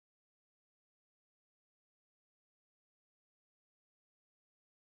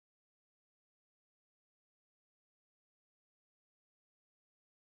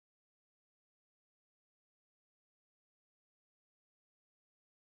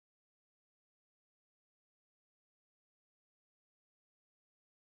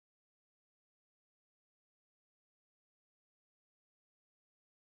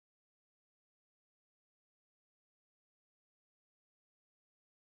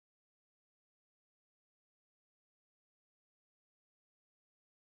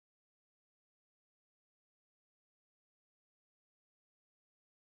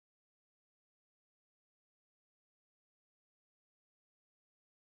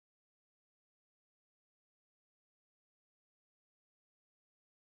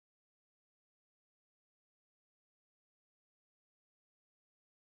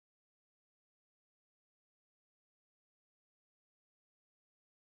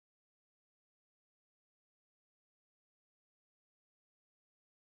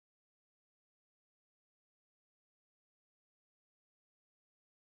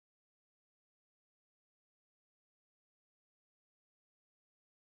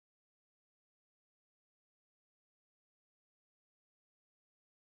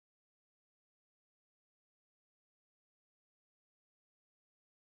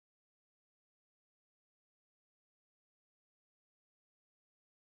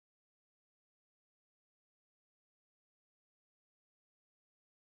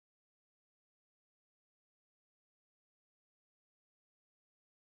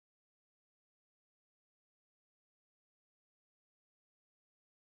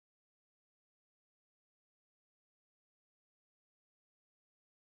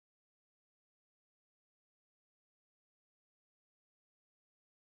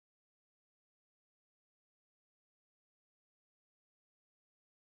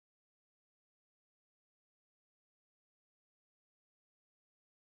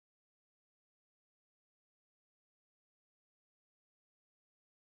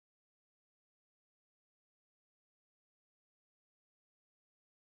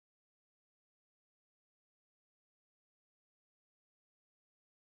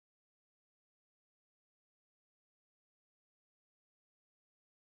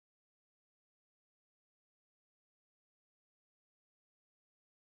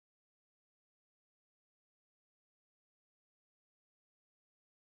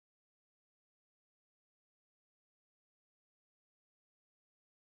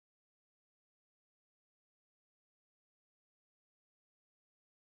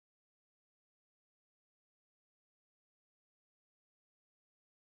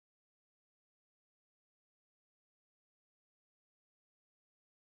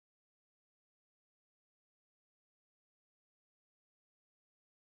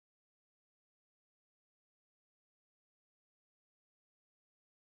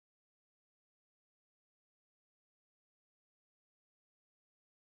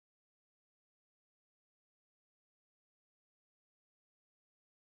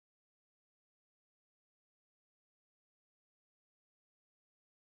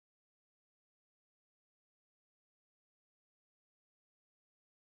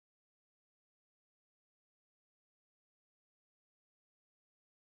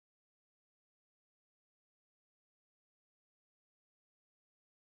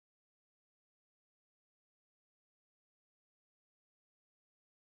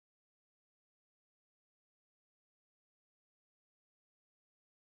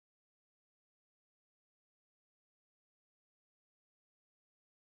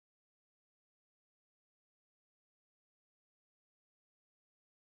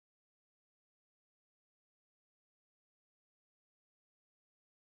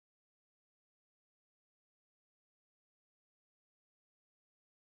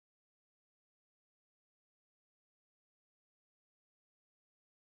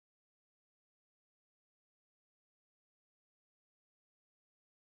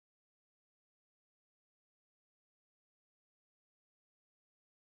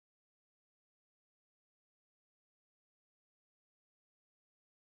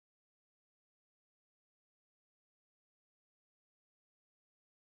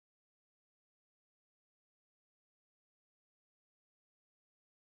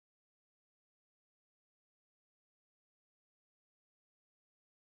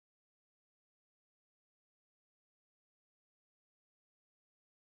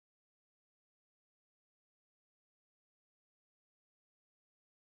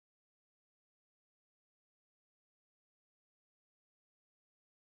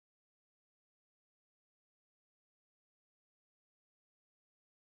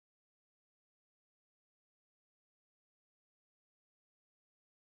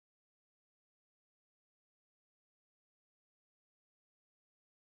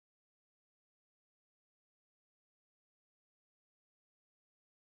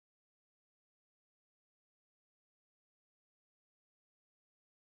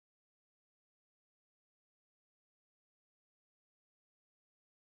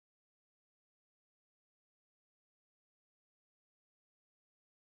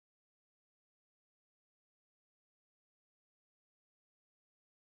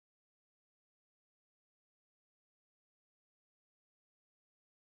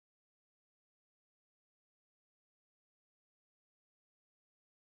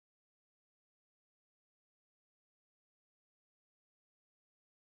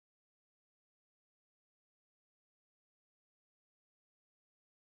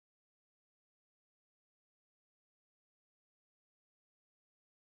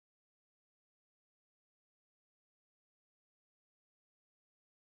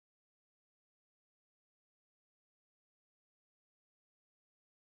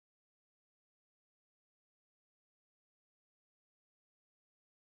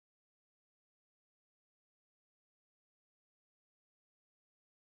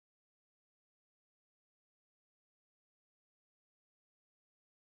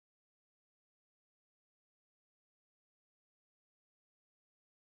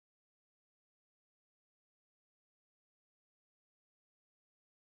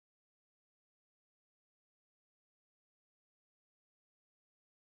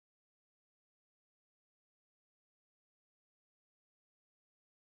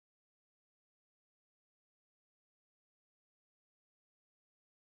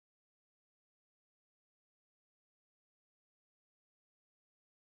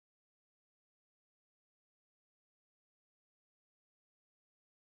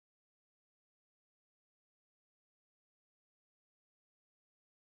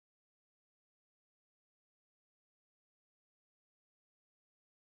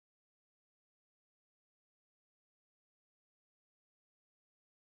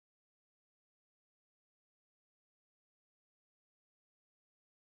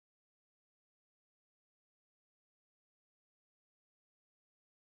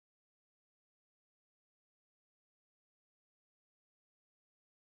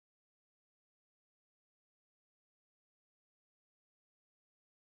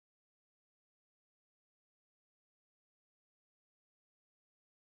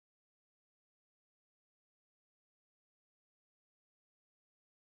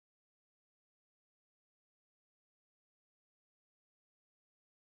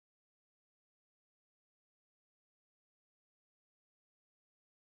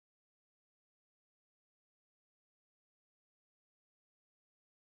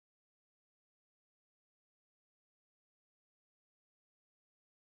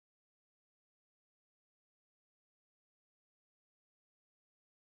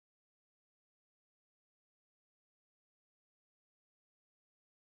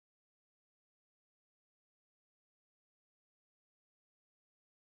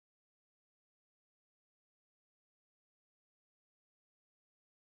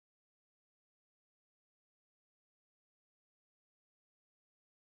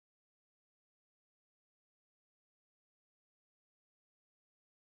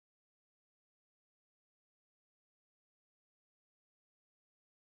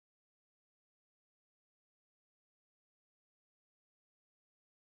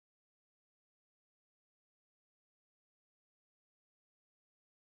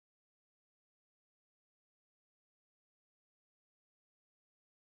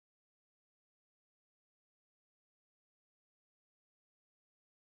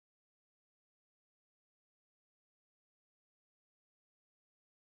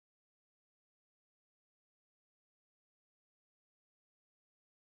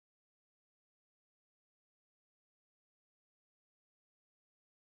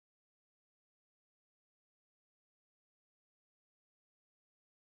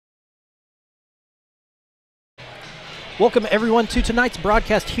Welcome, everyone, to tonight's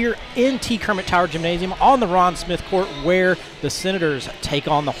broadcast here in T. Kermit Tower Gymnasium on the Ron Smith Court, where the Senators take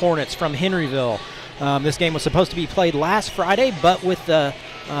on the Hornets from Henryville. This game was supposed to be played last Friday, but with the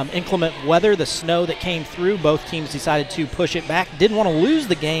inclement weather, the snow that came through, both teams decided to push it back. Didn't want to lose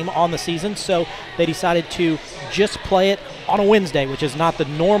the game on the season, so they decided to just play it on a Wednesday, which is not the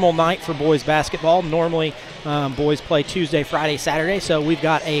normal night for boys basketball. Normally, boys play Tuesday, Friday, Saturday, so we've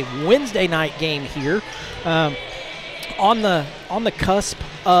got a Wednesday night game here. On the cusp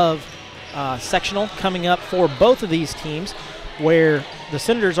of sectional coming up for both of these teams, where the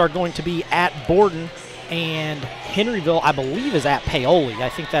Senators are going to be at Borden and Henryville, I believe, is at Paoli. I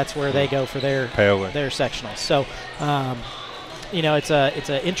think that's where they go for their sectionals. So, it's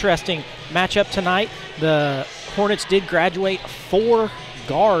an interesting matchup tonight. The Hornets did graduate 4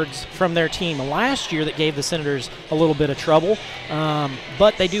 guards from their team last year that gave the Senators a little bit of trouble,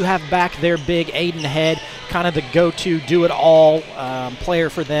 but they do have back their big Aiden Head, kind of the go-to do-it-all player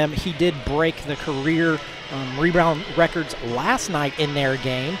for them. He did break the career rebound records last night in their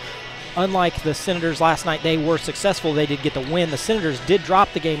game. Unlike the Senators last night, they were successful. They did get the win. The Senators did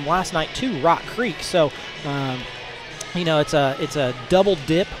drop the game last night to Rock Creek, so it's a double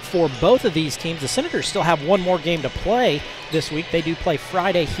dip for both of these teams. The Senators still have one more game to play this week. They do play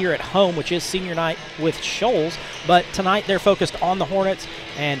Friday here at home, which is senior night with Shoals, but tonight they're focused on the Hornets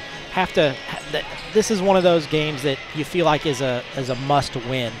and this is one of those games that you feel like is a must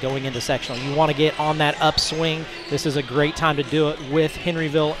win going into sectional. You want to get on that upswing. This is a great time to do it with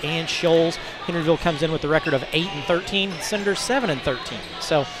Henryville and Shoals. Henryville comes in with the record of 8-13, Senators 7-13.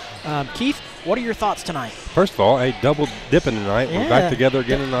 So, Keith, what are your thoughts tonight? First of all, a double dipping tonight. Yeah. We're back together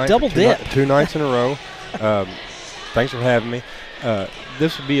again tonight. Double dip. 2 nights in a row. Thanks for having me.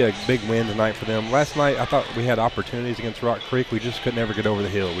 This would be a big win tonight for them. Last night, I thought we had opportunities against Rock Creek. We just couldn't ever get over the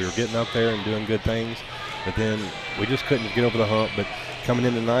hill. We were getting up there and doing good things, but then we just couldn't get over the hump. But coming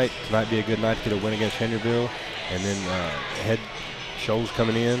in tonight be a good night to get a win against Henryville, and then head Shoals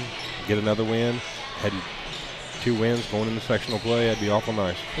coming in, get another win, heading 2 wins going into sectional play. That'd be awful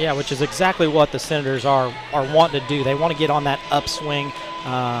nice. Yeah, which is exactly what the Senators are wanting to do. They want to get on that upswing,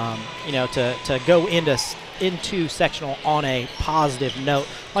 to go into sectional on a positive note.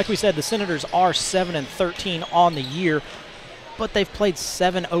 Like we said, the Senators are 7-13 on the year, but they've played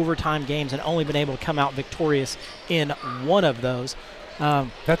 7 overtime games and only been able to come out victorious in 1 of those.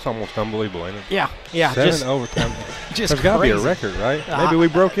 That's almost unbelievable, ain't it? Yeah. 7 overtime. Just There's got to be a record, right? Maybe we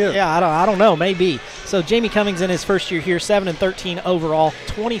broke it. Yeah, I don't know, maybe. So Jamie Cummings in his first year here, 7-13 overall,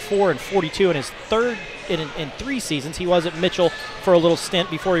 24-42 in his third in 3 seasons. He was at Mitchell for a little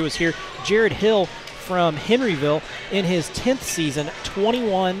stint before he was here. Jared Hill from Henryville in his 10th season,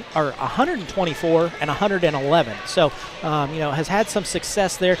 124 and 111. So, has had some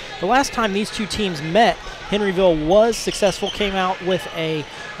success there. The last time these 2 teams met, Henryville was successful, came out with a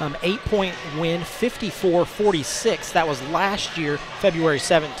 8-point win, 54-46. That was last year, February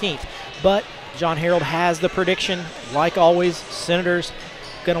 17th. But John Harold has the prediction, like always, Senators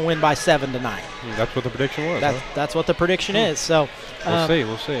going to win by 7 tonight. That's what the prediction was. That's what the prediction is. So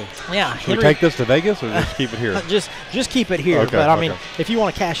we'll see. Yeah. Should we take this to Vegas or just keep it here? Just keep it here. Okay, but I mean, if you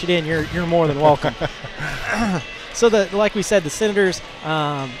want to cash it in, you're more than welcome. So like we said, the Senators,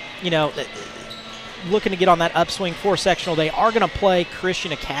 looking to get on that upswing for sectional. They are going to play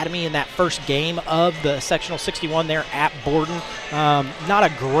Christian Academy in that first game of the sectional 61 there at Borden. Not a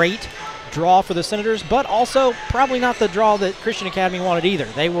great draw for the Senators, but also probably not the draw that Christian Academy wanted either.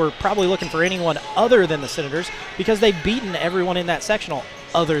 They were probably looking for anyone other than the Senators because they've beaten everyone in that sectional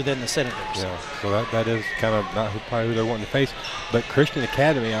other than the Senators. Yeah, so that is kind of not probably who they're wanting to face. But Christian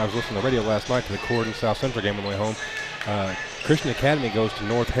Academy, I was listening to the radio last night to the Corden South Central game on the way home. Christian Academy goes to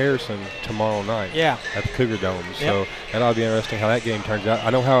North Harrison tomorrow night at the Cougar Dome. So that'll be interesting how that game turns out. I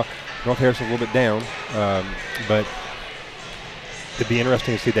know how North Harrison's a little bit down, but it'd be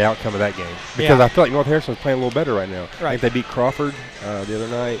interesting to see the outcome of that game because I feel like North Harrison's playing a little better right now. Right. I think they beat Crawford the other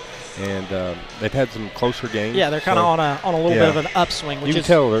night, and they've had some closer games. Yeah, they're kind of on a little bit of an upswing. Which you can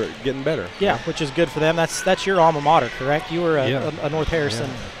tell they're getting better. Yeah, which is good for them. That's your alma mater, correct? You were a North Harrison.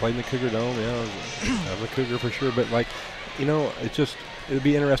 Yeah. Played in the Cougar Dome. Yeah, I was a Cougar for sure. But it'd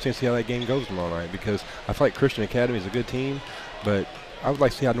be interesting to see how that game goes tomorrow night because I feel like Christian Academy is a good team, but I would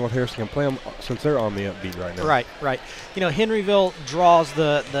like to see how North Harrison can play them since they're on the upbeat right now. Right. Henryville draws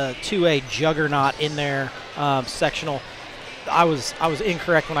the 2A juggernaut in their sectional. I was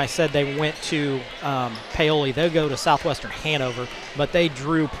incorrect when I said they went to Paoli. They'll go to Southwestern Hanover, but they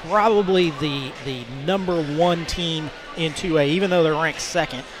drew probably the number 1 team in 2A, even though they're ranked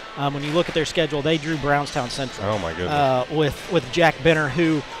second. when you look at their schedule, they drew Brownstown Central. Oh, my goodness. With Jack Benner,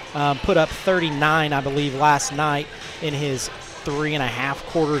 who put up 39, I believe, last night in his 3.5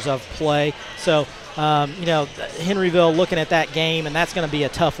 quarters of play. So, Henryville looking at that game, and that's going to be a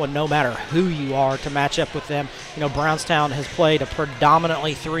tough one no matter who you are to match up with them. Brownstown has played a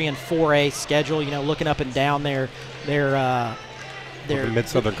predominantly 3 and 4A schedule, looking up and down their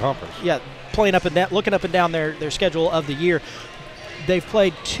Mid-Southern Conference. Yeah, looking up and down their schedule of the year. They've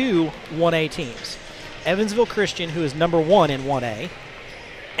played 2 1A teams. Evansville Christian, who is number 1 in 1A,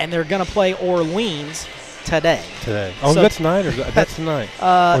 and they're going to play Orleans today. Oh, so that's tonight, or that's tonight?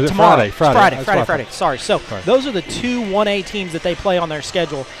 Tomorrow. Friday. Sorry. So those are the 2 1A teams that they play on their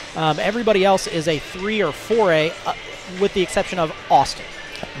schedule. Everybody else is a 3 or 4A, with the exception of Austin.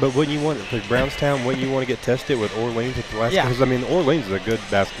 But when you want to play Brownstown, when you want to get tested with Orleans at the last, yeah, because Orleans is a good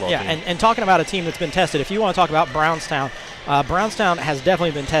basketball team. Yeah, and talking about a team that's been tested, if you want to talk about Brownstown, Brownstown has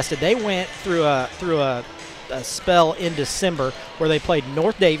definitely been tested. They went through a spell in December where they played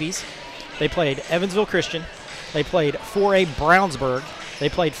North Davies, they played Evansville Christian, they played 4A Brownsburg, they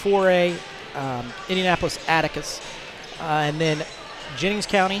played 4A Indianapolis Atticus, and then Jennings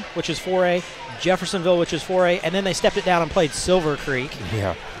County, which is 4A, Jeffersonville, which is 4A, and then they stepped it down and played Silver Creek.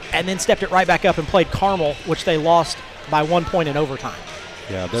 Yeah. And then stepped it right back up and played Carmel, which they lost by 1 point in overtime.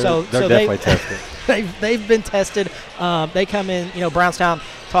 Yeah, they're definitely tested. They've been tested. They come in, Brownstown,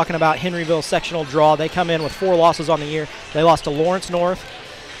 talking about Henryville sectional draw, they come in with 4 losses on the year. They lost to Lawrence North,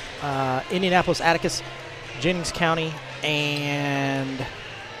 Indianapolis Atticus, Jennings County, and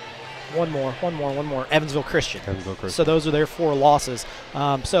one more, Evansville Christian. So those are their 4 losses.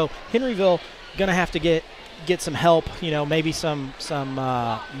 So Henryville going to have to get some help, maybe some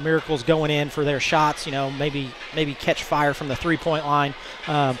miracles going in for their shots, maybe catch fire from the 3-point line.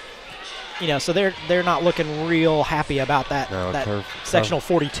 So they're not looking real happy about that sectional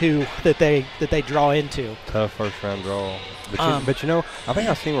 42 that they draw into. Tough first round draw. But I think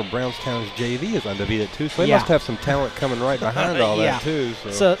I've seen where Brownstown's JV is undefeated too, so they yeah, must have some talent coming right behind all yeah, that too.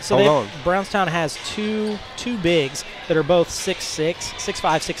 So Brownstown has two bigs that are both 6'6", 6'5",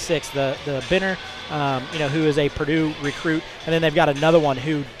 6'6". The Benner, who is a Purdue recruit, and then they've got another one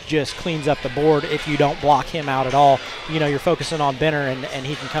who just cleans up the board if you don't block him out at all. You're focusing on Benner, and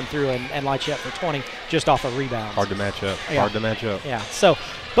he can come through and light you up for 20 just off of rebounds. Hard to match up. Yeah. So,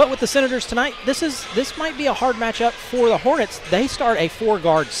 but with the Senators tonight, this might be a hard matchup for the Hornets. They start a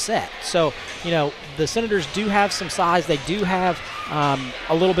 4-guard set, so the Senators do have some size. They do have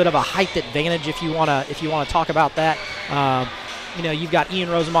a little bit of a height advantage if you want to talk about that. You've got Ian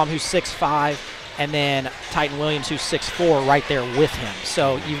Rosenbaum, who's 6'5", and then Titan Williams, who's 6'4", right there with him.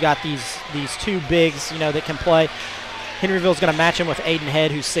 So you've got these 2 bigs, that can play. Henryville's going to match him with Aiden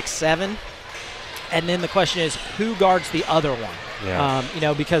Head, who's 6'7", and then the question is, who guards the other one?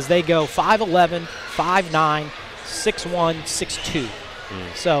 Yeah. Because they go 5'11", 5'9", 6'1", 6'2".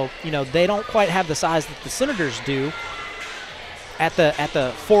 So they don't quite have the size that the Senators do at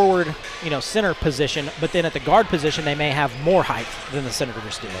the forward center position, but then at the guard position they may have more height than the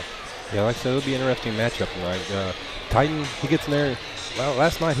Senators do. Yeah, like I said, it'll be an interesting matchup tonight. Titan, he gets in there. Well,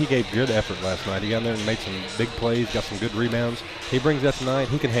 last night he gave good effort last night. He got in there and made some big plays, got some good rebounds. He brings that tonight.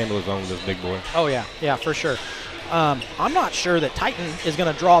 He can handle his own, this big boy. Oh, yeah, for sure. I'm not sure that Titan is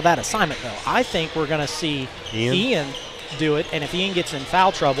going to draw that assignment, though. I think we're going to see Ian do it, and if Ian gets in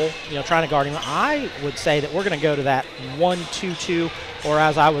foul trouble, trying to guard him, I would say that we're going to go to that 1-2-2, or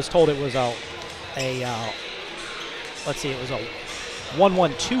as I was told, it was a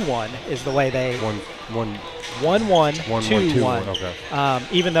 1-1-2-1 is the way they 1-1-2-1. Okay.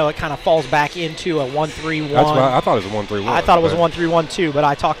 Even though it kind of falls back into a 1-3-1. That's why I thought it was a 1-3-1. I thought it was a 1-3-1-2, but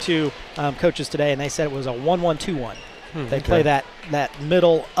I talked to coaches today, and they said it was a 1-1-2-1. They play that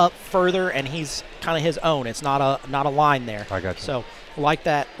middle up further, and he's kind of his own. It's not a line there. I got you. So like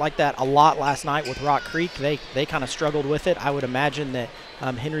that a lot last night with Rock Creek. They kind of struggled with it. I would imagine that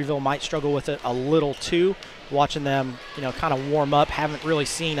Henryville might struggle with it a little too. Watching them, kind of warm up. Haven't really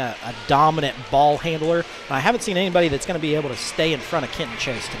seen a dominant ball handler. And I haven't seen anybody that's going to be able to stay in front of Kenton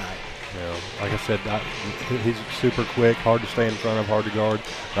Chase tonight. Like I said, he's super quick, hard to stay in front of, hard to guard.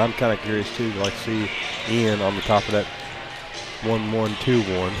 And I'm kind of curious too, to see Ian on the top of that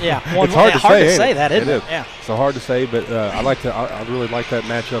 1-1-2-1. Yeah, it's hard to say that, isn't it? Yeah, so hard to say, but I really liked that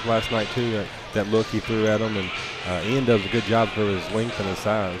matchup last night too. That look he threw at him, and Ian does a good job for his length and his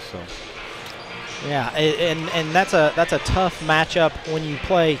size. So. Yeah, and that's a tough matchup when you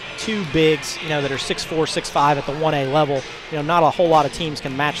play 2 bigs, that are 6'4", 6'5" at the 1A level. Not a whole lot of teams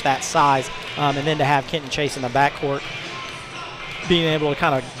can match that size, and then to have Kenton Chase in the backcourt. being able to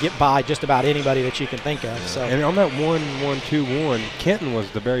kind of get by just about anybody that you can think of. So. And on that 1-1-2-1, Kenton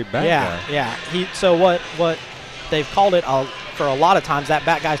was the very back guy. Yeah. So what they've called it for a lot of times, that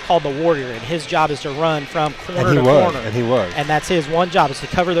back guy's called the warrior, and his job is to run from corner to corner. And he was. And that's his one job, is to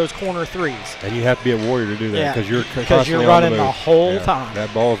cover those corner threes. And you have to be a warrior to do that, because you're running the whole time.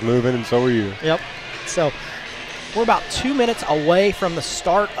 That ball's moving, and so are you. Yep. So we're about 2 minutes away from the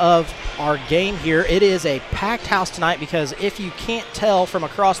start of our game here. It is a packed house tonight, because if you can't tell from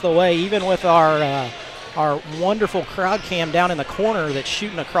across the way, even with our wonderful crowd cam down in the corner that's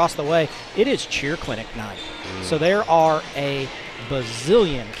shooting across the way, it is cheer clinic night. So there are a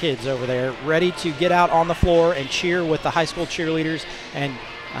bazillion kids over there ready to get out on the floor and cheer with the high school cheerleaders and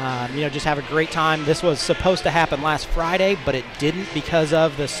just have a great time. This was supposed to happen last Friday, but it didn't because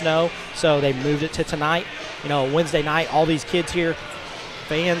of the snow, so they moved it to tonight. Wednesday night, all these kids here,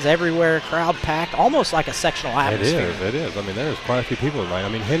 fans everywhere, crowd packed, almost like a sectional atmosphere. It is. I mean, there's quite a few people tonight. I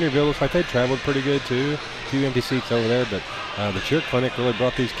mean, Henryville looks like they traveled pretty good too. A few empty seats over there, but the cheer clinic really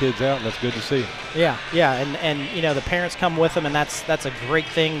brought these kids out, and that's good to see. Yeah, and the parents come with them, and that's a great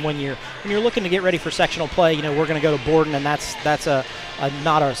thing when you're looking to get ready for sectional play. We're going to go to Borden, and that's a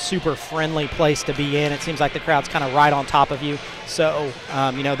not a super friendly place to be in. It seems like the crowd's kind of right on top of you. So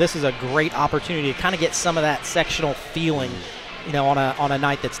this is a great opportunity to kind of get some of that sectional feeling. On a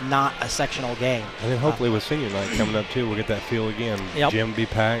night that's not a sectional game. And then hopefully with senior night coming up too, we'll get that feel again. Yep. Gym be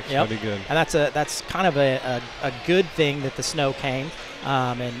packed. Yep. That'll be good. And that's kind of a good thing that the snow came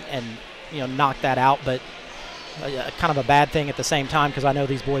and knocked that out, but kind of a bad thing at the same time, because I know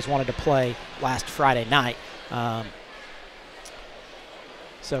these boys wanted to play last Friday night.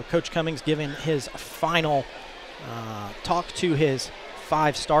 So Coach Cummings giving his final talk to his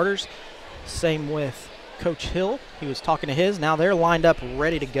 5 starters. Same with Coach Hill. He was talking to his. Now they're lined up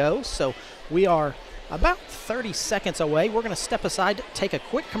ready to go. So we are about 30 seconds away. We're going to step aside, take a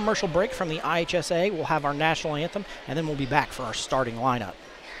quick commercial break from the IHSA. We'll have our national anthem, and then we'll be back for our starting lineup.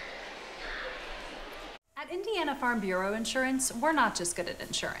 At Indiana Farm Bureau Insurance, we're not just good at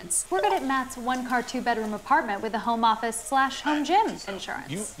insurance. We're good at Matt's 1-car, 2-bedroom apartment with a home office/home gym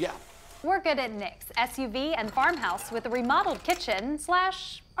insurance. We're good at Nick's SUV and farmhouse with a remodeled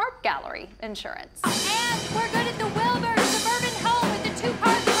kitchen/art gallery insurance. And we're good at the Wilbur suburban home with the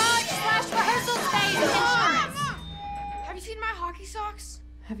 2-car garage/rehearsal space insurance. Have you seen my hockey socks?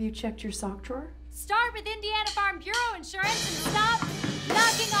 Have you checked your sock drawer? Start with Indiana Farm Bureau Insurance and stop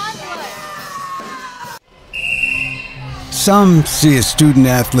knocking on wood. Some see a student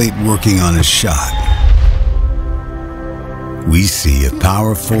athlete working on a shot. We see a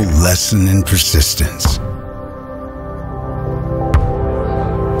powerful lesson in persistence.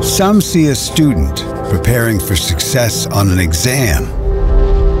 Some see a student preparing for success on an exam.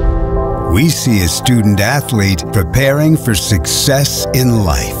 We see a student athlete preparing for success in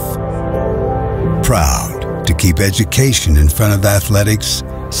life. Proud to keep education in front of athletics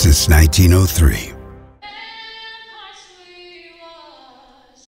since 1903.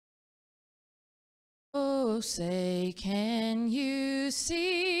 Say, can you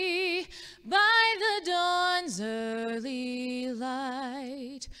see by the dawn's early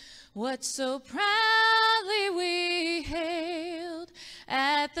light what so proudly we hailed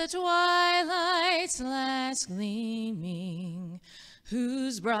at the twilight's last gleaming,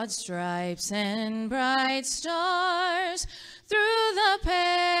 whose broad stripes and bright stars through the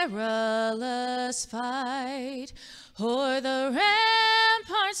perilous fight o'er the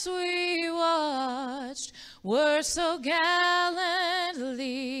ramparts we watched were so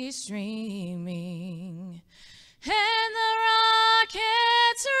gallantly streaming, and the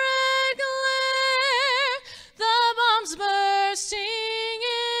rocket's red glare, the bombs bursting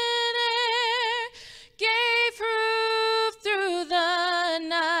in air, gave proof through the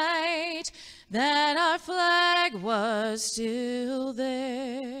night that our flag was still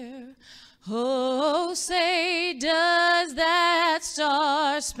there. Oh, say, does that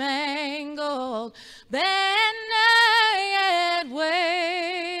star-spangled banner yet wave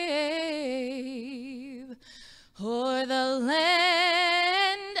o'er the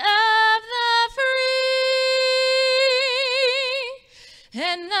land of the free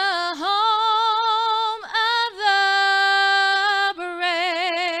and the home of the brave?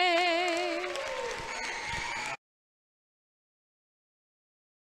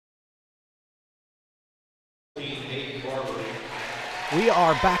 We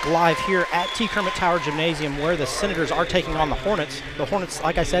are back live here at T. Kermit Tower Gymnasium, where the Senators are taking on the Hornets. The Hornets,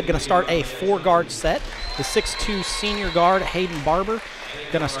 like I said, going to start a 4-guard set. The 6'2 senior guard, Hayden Barber,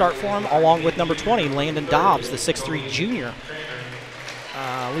 going to start for him, along with number 20, Landon Dobbs, the 6'3 junior.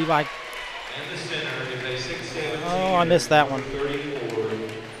 Levi. Oh, I missed that one.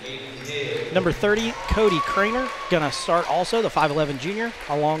 Number 30, Cody Craner, going to start also, the 5'11 junior,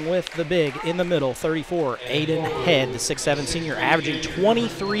 along with the big in the middle, 34, Aiden Head, the 6'7 senior, averaging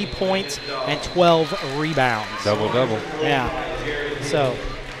 23 points and 12 rebounds. Double-double. Yeah. So,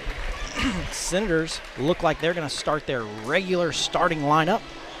 Senators look like they're going to start their regular starting lineup.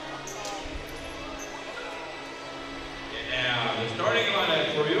 Now, the starting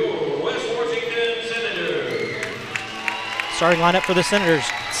lineup for your West Washington Senators. Starting lineup for the Senators,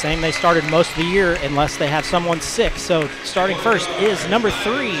 same they started most of the year unless they have someone sick. So starting first is number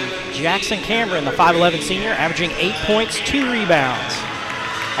 3, Jackson Cameron, the 5'11 senior, averaging 8 points, 2 rebounds.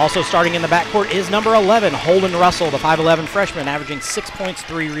 Also starting in the backcourt is number 11, Holden Russell, the 5'11 freshman, averaging 6 points,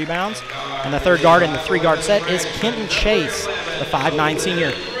 3 rebounds. And the third guard in the 3-guard set is Kenton Chase, the 5'9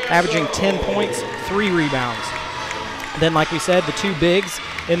 senior, averaging 10 points, 3 rebounds. Then, like we said, the 2 bigs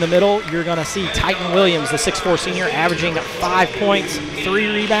in the middle, you're going to see Titan Williams, the 6'4 senior, averaging 5 points,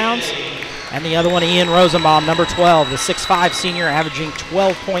 3 rebounds. And the other one, Ian Rosenbaum, number 12, the 6'5 senior, averaging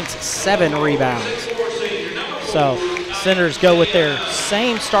 12 points, 7 rebounds. So, Senators go with their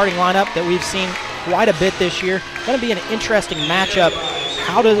same starting lineup that we've seen quite a bit this year. Going to be an interesting matchup.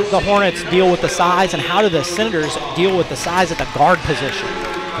 How do the Hornets deal with the size, and how do the Senators deal with the size at the guard position?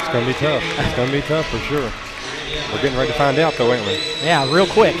 It's going to be tough. It's going to be tough for sure. We're getting ready to find out, though, ain't we? Yeah, real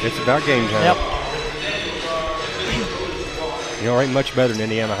quick. It's about game time. Yep. You know, ain't much better than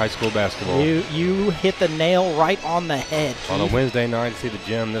Indiana high school basketball. You hit the nail right on the head, Keith. On a Wednesday night, to see the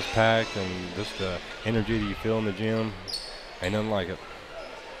gym this packed and just the energy that you feel in the gym, ain't nothing like it.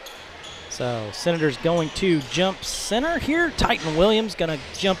 So, Senators going to jump center here. Titan Williams going to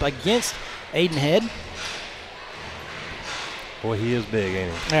jump against Aiden Head. Boy, he is big,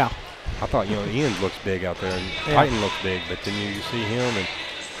 ain't he? Yeah. I thought, you know, Ian looks big out there, and Titan looks big, but then you see him, and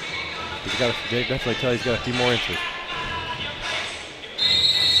he's got to definitely tell he's got a few more inches.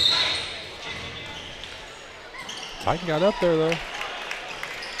 Titan got up there, though.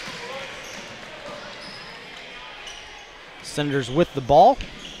 Senators with the ball.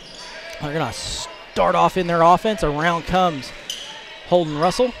 They're going to start off in their offense. Around comes Holden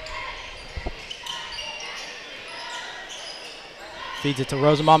Russell. Feeds it to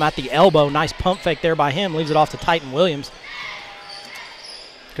Rosenbaum at the elbow. Nice pump fake there by him. Leaves it off to Titan Williams.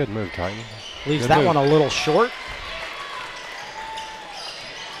 Good move, Titan. Leaves Good that move. one a little short.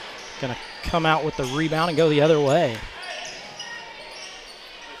 Going to come out with the rebound and go the other way.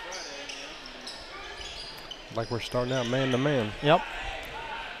 Like we're starting out man to man. Yep.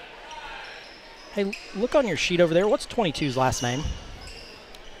 Hey, look on your sheet over there. What's 22's last name?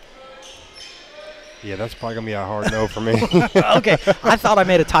 Yeah, that's probably going to be a hard no for me. Okay, I thought I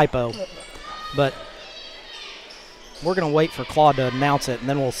made a typo, but we're going to wait for Claude to announce it, and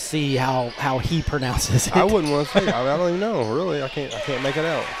then we'll see how he pronounces it. I wouldn't want to say. I don't even know. Really, I can't make it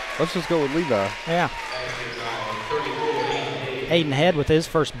out. Let's just go with Levi. Yeah. Aiden Head with his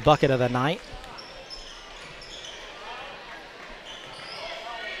first bucket of the night.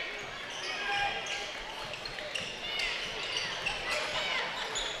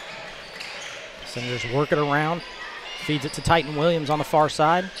 Senators work it around. Feeds it to Titan Williams on the far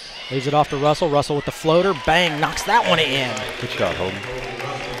side. Leaves it off to Russell. Russell with the floater. Bang, knocks that one in. Good shot, Holden.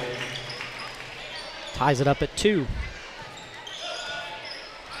 Ties it up at 2.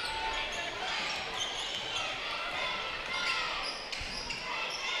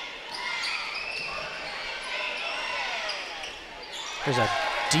 There's a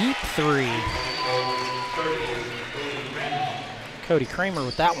deep 3. Cody Kramer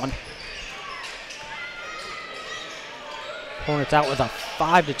with that one. Hornets out with a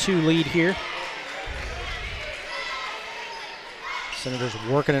 5-2 lead here. Senators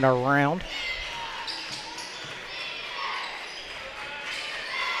working it around.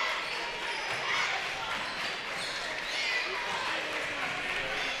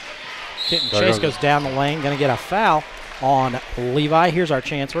 Kenton Chase goes down the lane, going to get a foul on Levi. Here's our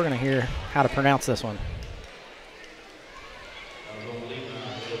chance. We're going to hear how to pronounce this one.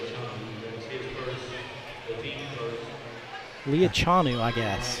 Liachanu, I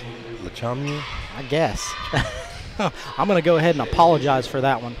guess. Lachanu? I guess. I'm going to go ahead and apologize for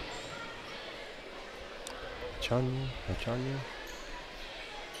that one. Lachanu?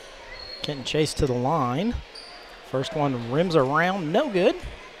 Kenton Chase to the line. First one rims around, no good.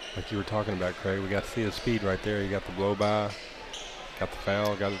 Like you were talking about, Craig, we got to see the speed right there. You got the blow by, got the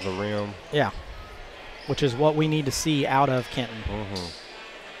foul, got the rim. Yeah, which is what we need to see out of Kenton.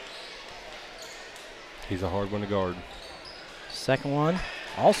 He's a hard one to guard. Second one,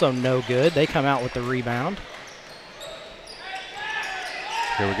 also no good. They come out with the rebound.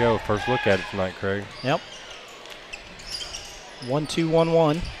 Here we go. First look at it tonight, Craig. Yep.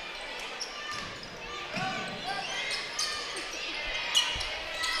 1-2-1-1.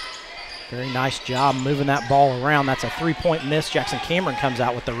 Very nice job moving that ball around. That's a 3-point miss. Jackson Cameron comes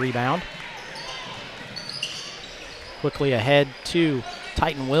out with the rebound. Quickly ahead to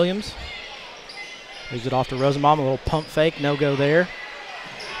Titan Williams. Leaves it off to Rosenbaum. A little pump fake. No go there.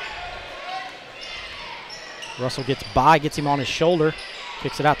 Russell gets by, gets him on his shoulder.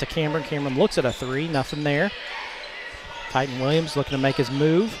 Kicks it out to Cameron. Cameron looks at a 3. Nothing there. Titan Williams looking to make his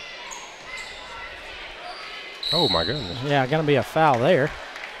move. Oh, my goodness. Yeah, going to be a foul there.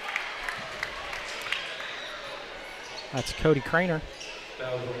 That's Cody Craner.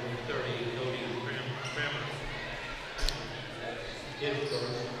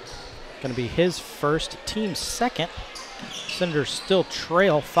 Going to be his first, team second. Senators still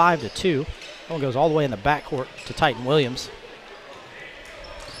trail 5-2. One goes all the way in the backcourt to Titan Williams.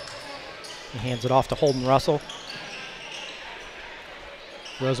 He hands it off to Holden Russell.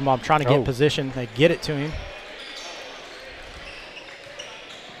 Rosenbaum trying to get position. They get it to him.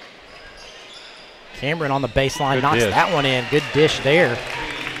 Cameron on the baseline knocks that one in. Good dish there.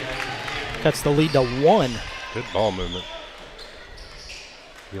 Cuts the lead to 1. Good ball movement.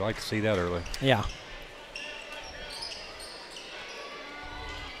 You like to see that early. Yeah.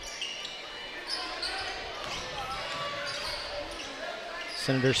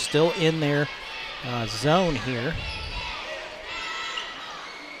 Senators still in their zone here.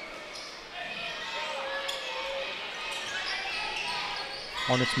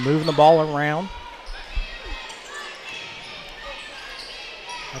 Hornets moving the ball around.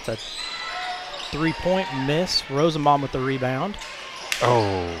 That's a 3-point miss. Rosenbaum with the rebound.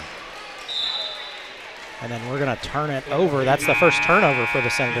 Oh. And then we're going to turn it over. That's the first turnover for the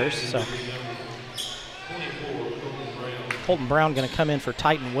Senators. So Colton Brown going to come in for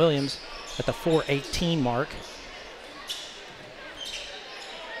Titan Williams at the 4:18 mark.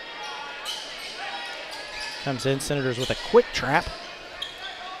 Comes in, Senators with a quick trap.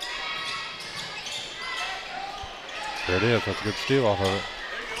 There it is. That's a good steal off of it.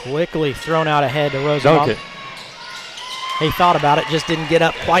 Quickly thrown out ahead to Rosenbaum. Dunk it. He thought about it, just didn't get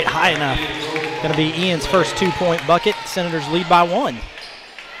up quite high enough. Going to be Ian's first 2-point bucket. Senators lead by 1.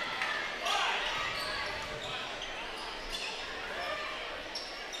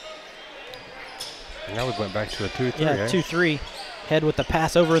 Now we went back to a 2-3. Yeah, 2-3. Head with the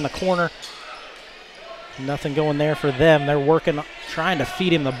pass over in the corner. Nothing going there for them. They're working, trying to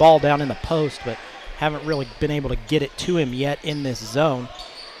feed him the ball down in the post, but haven't really been able to get it to him yet in this zone.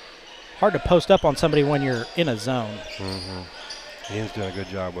 Hard to post up on somebody when you're in a zone. Mm-hmm. Ian's doing a good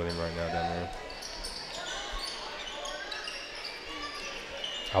job with him right now down there.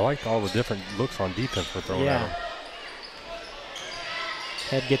 I like all the different looks on defense we're throwing at him.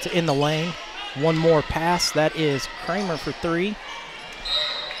 Head gets in the lane. One more pass. That is Kramer for 3.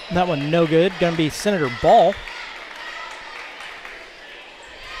 That one no good. Going to be Senator Ball.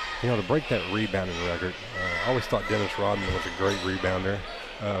 You know, to break that rebounding record, I always thought Dennis Rodman was a great rebounder.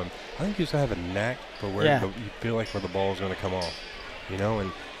 I think you just have a knack for where you feel like where the ball is going to come off. You know,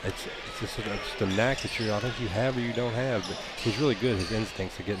 and it's just a knack that I think you have or you don't have. But he's really good. His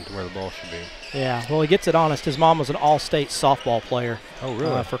instincts to getting to where the ball should be. Yeah, well, he gets it honest. His mom was an all-state softball player. Oh,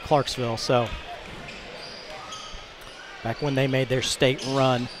 really? For Clarksville. So back when they made their state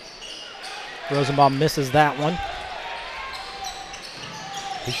run. Rosenbaum misses that one.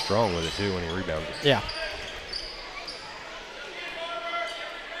 He's strong with it, too, when he rebounds it. Yeah.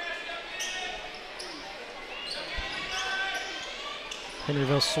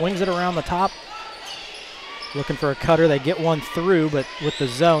 Henryville swings it around the top. Looking for a cutter. They get one through, but with the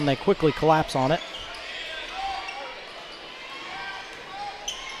zone, they quickly collapse on it.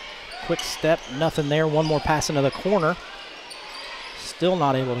 Quick step, nothing there. One more pass into the corner. Still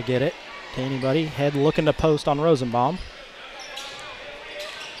not able to get it to anybody. Head looking to post on Rosenbaum.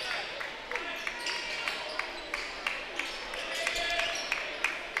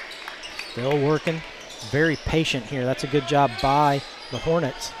 Still working. Very patient here. That's a good job by the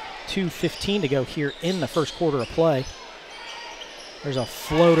Hornets. 2:15 to go here in the first quarter of play. There's a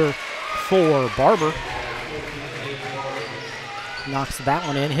floater for Barber. Knocks that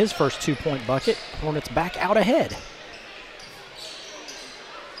one in. His first 2-point bucket. Hornets back out ahead.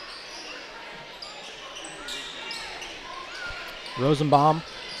 Rosenbaum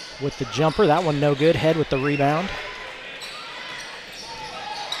with the jumper. That one no good. Head with the rebound.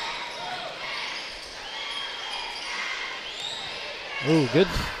 Ooh,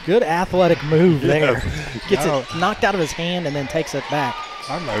 good athletic move there. Gets it knocked out of his hand and then takes it back.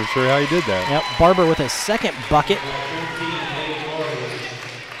 I'm not sure how he did that. Yep, Barber with his second bucket.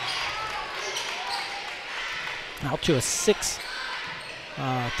 Out to a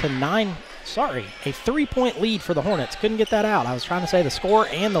 6-9 Sorry, a 3-point lead for the Hornets. Couldn't get that out. I was trying to say the score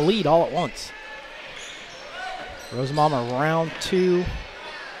and the lead all at once. Rosenbaum around 2.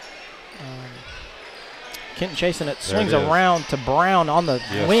 Kenton Chase, and it swings around to Brown on the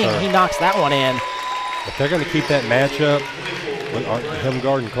wing. Sir. He knocks that one in. If they're going to keep that matchup with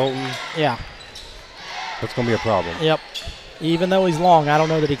Hemgard and Colton, yeah, that's going to be a problem. Yep. Even though he's long, I don't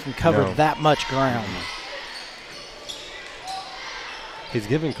know that he can cover that much ground. He's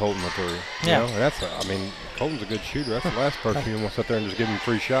giving Colton a 3. Yeah. You know, I mean, Colton's a good shooter. That's the last person you want to sit there and just give him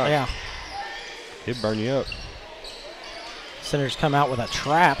free shots. Yeah. He'd burn you up. Senators come out with a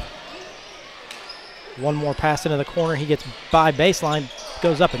trap. One more pass into the corner. He gets by baseline,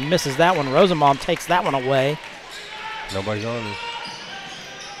 goes up and misses that one. Rosenbaum takes that one away. Nobody's on him.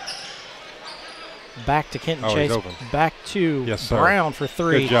 Back to Kenton Chase. Open. Back to Brown for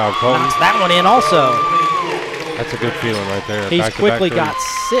 3. Good job, Colton. Knocks that one in also. That's a good feeling right there. He's quickly got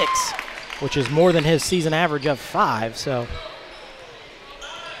 6, which is more than his season average of 5. So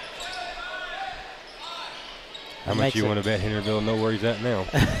how much you want to bet Henryville know where he's at now?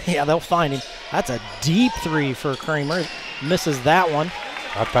 Yeah, they'll find him. That's a deep 3 for Kramer. Misses that one.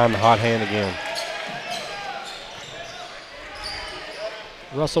 I found the hot hand again.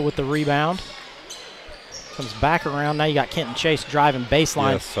 Russell with the rebound. Comes back around. Now you got Kenton Chase driving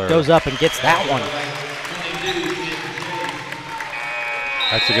baseline. Yes, sir. Goes up and gets that one.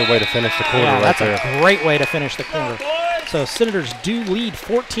 That's a good way to finish the quarter right there. That's a great way to finish the quarter. So Senators do lead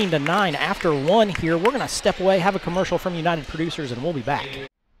 14-9 after 1 here. We're going to step away, have a commercial from United Producers, and we'll be back.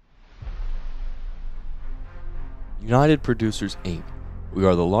 United Producers, Inc. We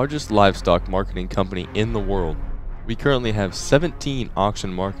are the largest livestock marketing company in the world. We currently have 17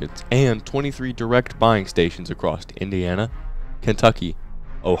 auction markets and 23 direct buying stations across Indiana, Kentucky,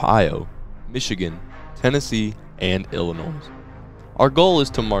 Ohio, Michigan, Tennessee, and Illinois. Our goal is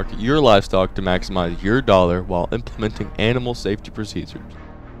to market your livestock to maximize your dollar while implementing animal safety procedures.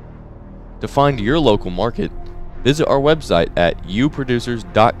 To find your local market, visit our website at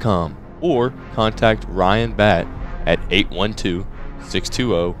uproducers.com or contact Ryan Batt at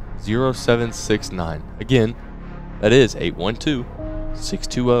 812-620-0769. Again, that is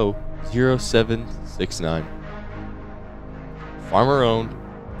 812-620-0769. Farmer owned,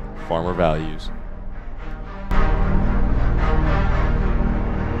 farmer values.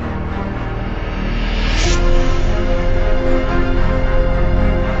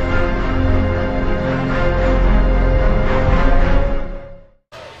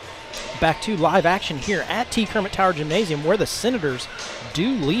 Back to live action here at T. Kermit Tower Gymnasium, where the Senators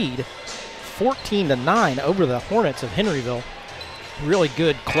do lead 14-9 over the Hornets of Henryville. Really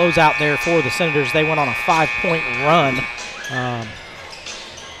good closeout there for the Senators. They went on a 5-point run.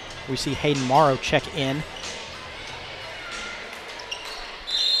 We see Hayden Morrow check in.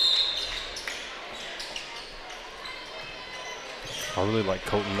 I really like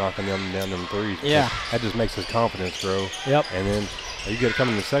Colton knocking them down them 3s. Yeah. That just makes his confidence grow. Yep. And then you got to come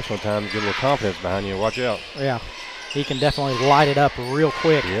into sectional time, get a little confidence behind you. Watch out. Yeah. He can definitely light it up real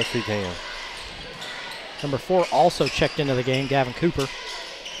quick. Yes, he can. Number 4 also checked into the game, Gavin Cooper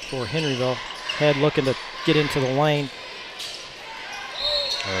for Henryville. Head looking to get into the lane.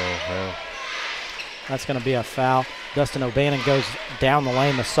 That's going to be a foul. Dustin O'Bannon goes down the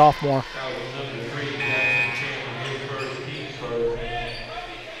lane, the sophomore.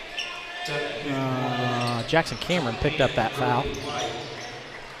 Jackson Cameron picked up that foul.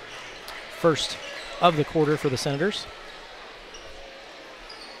 First of the quarter for the Senators.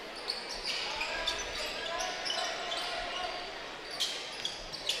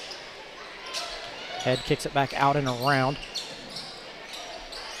 Head kicks it back out and around.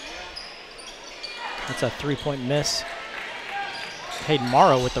 That's a 3-point miss. Hayden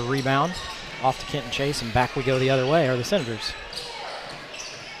Morrow with the rebound. Off to Kenton Chase, and back we go the other way are the Senators.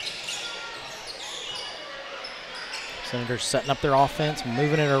 Senators setting up their offense,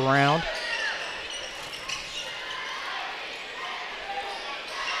 moving it around.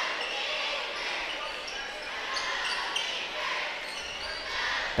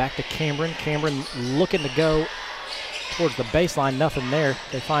 Back to Cameron. Cameron looking to go towards the baseline. Nothing there.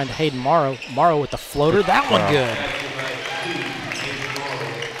 They find Hayden Morrow. Morrow with the floater. That one good.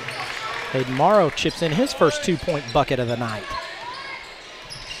 Hayden Morrow chips in his first 2-point bucket of the night.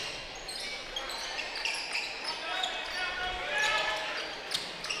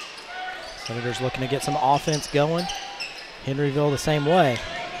 Senators looking to get some offense going. Henryville the same way.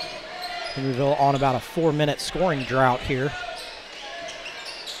 Henryville on about a 4-minute scoring drought here.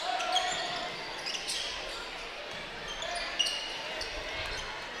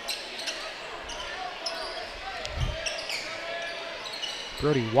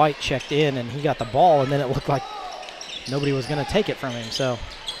 Brody White checked in, and he got the ball, and then it looked like nobody was going to take it from him. So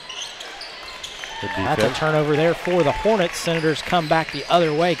that's a turnover there for the Hornets. Senators come back the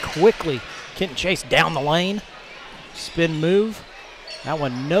other way quickly. Kenton Chase down the lane. Spin move. That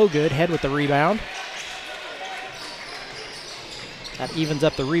one no good. Head with the rebound. That evens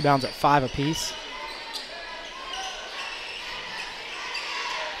up the rebounds at 5 apiece.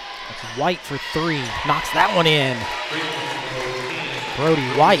 That's White for 3. Knocks that one in. Brody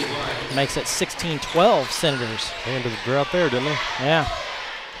White makes it 16-12 Senators. End of the drought there, didn't he? Yeah.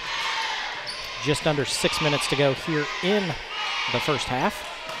 Just under 6 minutes to go here in the first half.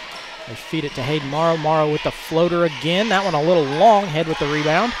 They feed it to Hayden Morrow. Morrow with the floater again. That one a little long. Head with the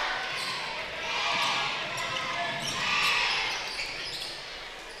rebound.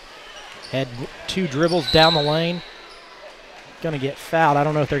 Head 2 dribbles down the lane. Going to get fouled. I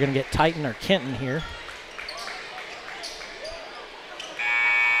don't know if they're going to get Titan or Kenton here.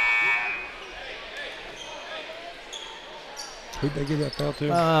 Who'd they give that foul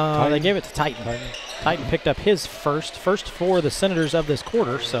to? They gave it to Titan. Titan picked up his first for the Senators of this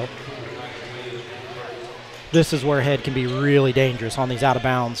quarter, so this is where Head can be really dangerous on these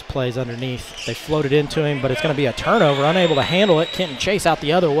out-of-bounds plays underneath. They floated into him, but it's going to be a turnover. Unable to handle it. Kenton Chase out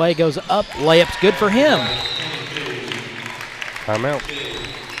the other way, goes up. Layup's good for him. Timeout.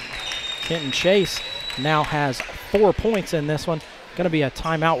 Kenton Chase now has 4 points in this one. Going to be a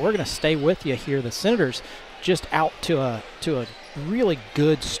timeout. We're going to stay with you here. The Senators just out to a really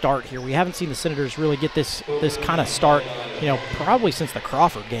good start here. We haven't seen the Senators really get this kind of start, probably since the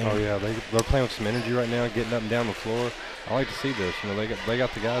Crawford game. Oh yeah, they're playing with some energy right now, getting up and down the floor. I like to see this. They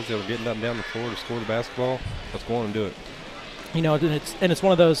got the guys that are getting up and down the floor to score the basketball. Let's go on and do it. And it's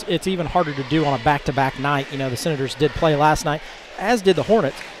one of those. It's even harder to do on a back-to-back night. The Senators did play last night, as did the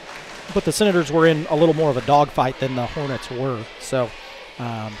Hornets, but the Senators were in a little more of a dogfight than the Hornets were. So.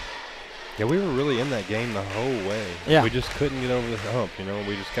 Yeah, we were really in that game the whole way. Yeah. We just couldn't get over the hump,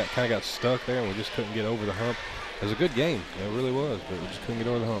 We just kind of got stuck there, and we just couldn't get over the hump. It was a good game. It really was, but we just couldn't get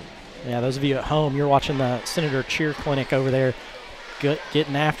over the hump. Yeah, those of you at home, you're watching the Senator Cheer Clinic over there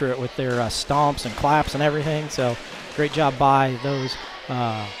getting after it with their stomps and claps and everything. So great job by those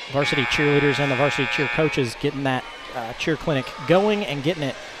varsity cheerleaders and the varsity cheer coaches getting that cheer clinic going and getting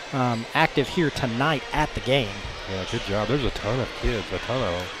it active here tonight at the game. Yeah, good job. There's a ton of kids, a ton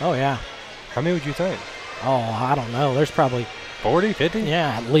of them. Oh, yeah. How many would you think? Oh, I don't know. There's probably 40, 50?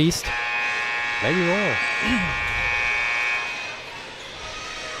 Yeah, at least. Maybe more.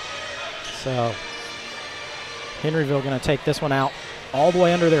 So Henryville going to take this one out all the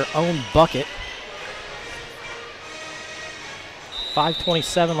way under their own bucket.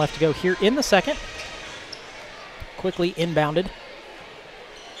 5:27 left to go here in the second. Quickly inbounded.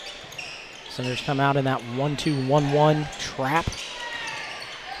 Senators come out in that 1-2-1-1 trap.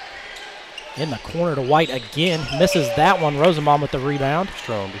 In the corner to White again. Misses that one. Rosenbaum with the rebound. Be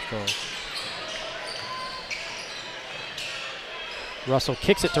strong. Russell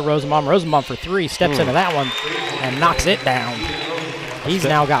kicks it to Rosenbaum. Rosenbaum for 3. Steps into that one and knocks it down. He's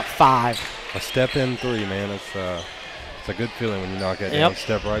now got 5. A step in 3, man. It's a good feeling when you knock it down.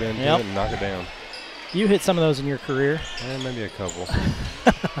 Step right into it and knock it down. You hit some of those in your career. Maybe a couple.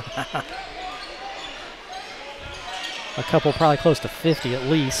 A couple, probably close to 50 at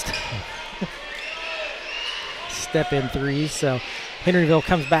least. Step in 3s. So Henryville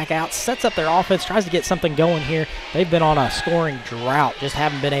comes back out, sets up their offense, tries to get something going here. They've been on a scoring drought, just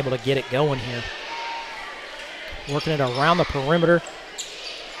haven't been able to get it going here. Working it around the perimeter.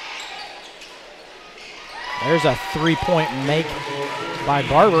 There's a 3-point make by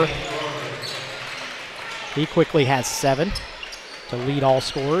Barber. He quickly has 7 to lead all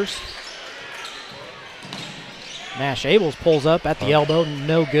scorers. Nash Abels pulls up at the elbow,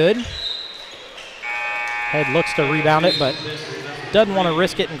 no good. Head looks to rebound it, but doesn't want to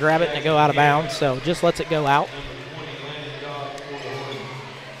risk it and grab it and go out of bounds, so just lets it go out.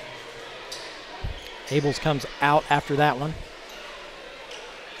 Abels comes out after that one.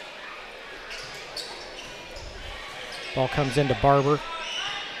 Ball comes into Barber.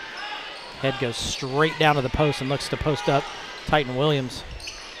 Head goes straight down to the post and looks to post up Titan Williams.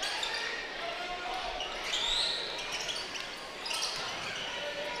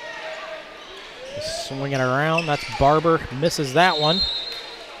 Swinging around, that's Barber, misses that one.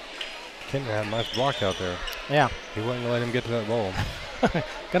 Kenton had a nice block out there. Yeah. He wasn't going to let him get to that ball.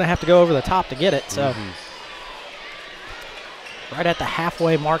 Gonna have to go over the top to get it, so. Right at the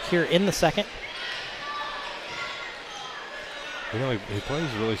halfway mark here in the second. He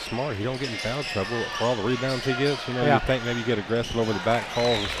plays really smart. He don't get in foul trouble for all the rebounds he gets. You think maybe you get aggressive over the back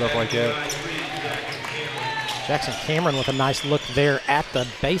calls and stuff like that. Jackson Cameron with a nice look there at the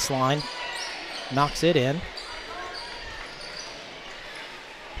baseline. Knocks it in.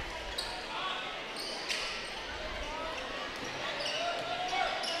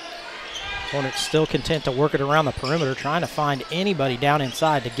 Hornets still content to work it around the perimeter, trying to find anybody down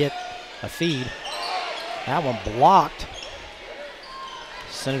inside to get a feed. That one blocked.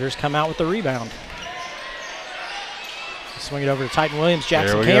 Senators come out with the rebound. Swing it over to Titan Williams.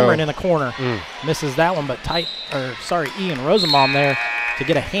 Jackson Cameron in the corner. Misses that one, but Ian Rosenbaum there to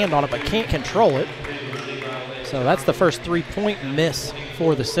get a hand on it, but can't control it. So that's the first 3-point miss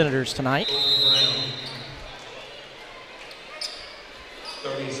for the Senators tonight.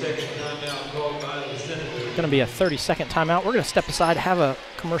 30-second timeout called by the Senators. Going to be a 30-second timeout. We're going to step aside, have a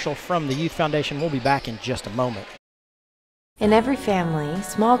commercial from the Youth Foundation. We'll be back in just a moment. In every family,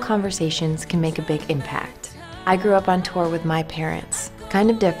 small conversations can make a big impact. I grew up on tour with my parents.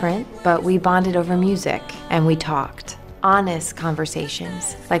 Kind of different, but we bonded over music and we talked. Honest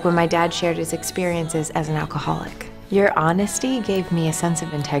conversations, like when my dad shared his experiences as an alcoholic. Your honesty gave me a sense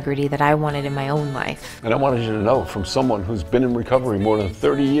of integrity that I wanted in my own life. And I wanted you to know, from someone who's been in recovery more than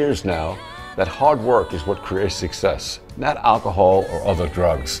 30 years now, that hard work is what creates success, not alcohol or other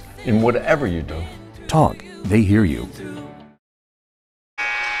drugs, in whatever you do. Talk, they hear you.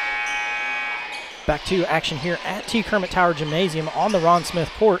 Back to action here at T. Kermit Tower Gymnasium on the Ron Smith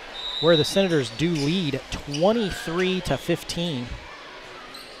court, where the Senators do lead 23-15.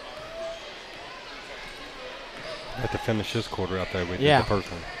 Have to finish this quarter out there. We did Yeah, the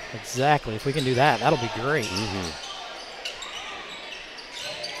first one. Exactly. If we can do that, that'll be great.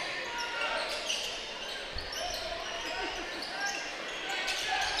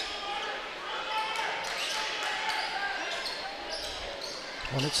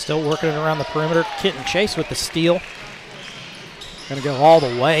 Hornets still working it around the perimeter. Kitten Chase with the steal. Going to go all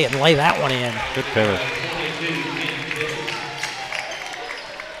the way and lay that one in. Good finish.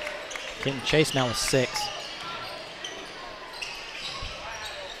 Kitten Chase now with 6.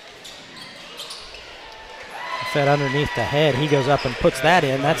 Fed underneath the head. He goes up and puts that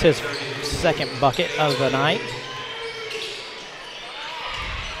in. That's his second bucket of the night.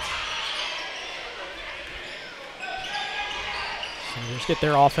 Senators get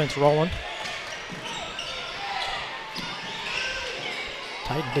their offense rolling.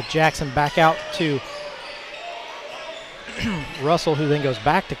 Tighten to Jackson, back out to Russell, who then goes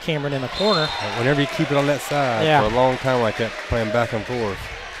back to Cameron in the corner. Whenever you keep it on that side for a long time like that, playing back and forth.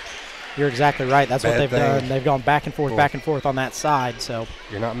 You're exactly right. That's what they've done. They've gone back and forth on that side. So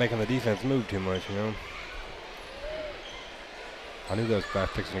you're not making the defense move too much, you know. I knew those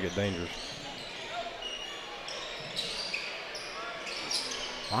fast picks were going to get dangerous.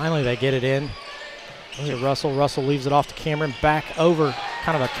 Finally, they get it in. Look at Russell. Russell leaves it off to Cameron. Back over.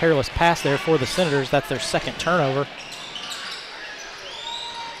 Kind of a careless pass there for the Senators. That's their second turnover.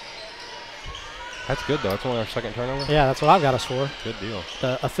 That's good, though. That's only our second turnover? Yeah, that's what I've got us for. Good deal.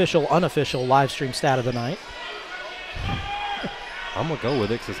 The official, unofficial live stream stat of the night. I'm going to go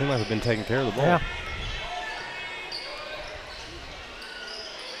with it because it seems like we've been taking care of the ball. Yeah.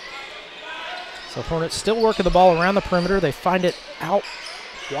 So Hornets still working the ball around the perimeter. They find it out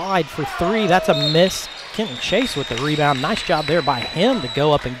wide for 3. That's a miss. Kenton Chase with the rebound. Nice job there by him to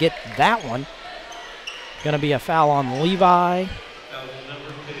go up and get that one. Going to be a foul on Levi.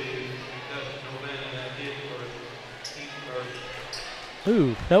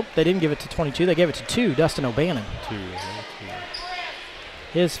 Ooh, nope, they didn't give it to 22. They gave it to 2, Dustin O'Bannon. 2.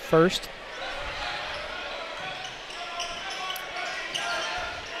 His first.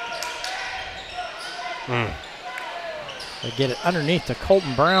 They get it underneath to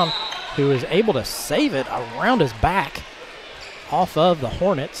Colton Brown, who is able to save it around his back off of the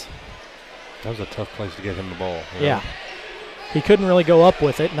Hornets. That was a tough place to get him the ball. You know? Yeah. He couldn't really go up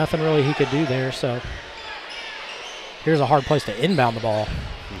with it. Nothing really he could do there, so here's a hard place to inbound the ball.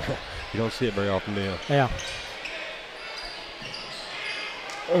 You don't see it very often, do you? Yeah.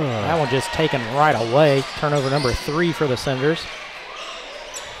 That one just taken right away. Turnover number 3 for the Senators.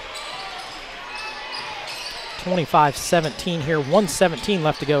 25-17 here. 1:17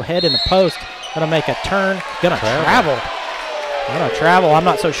 left to go. Head in the post. Gonna make a turn. Gonna travel. Gonna travel. I'm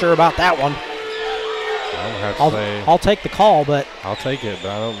not so sure about that one. I'll take the call, but I'll take it,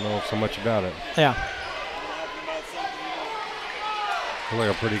 but I don't know so much about it. Yeah. Looks like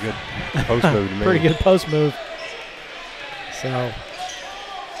a pretty good post move to me. Pretty good post move. So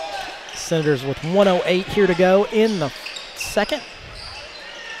Senators with 1:08 here to go in the second.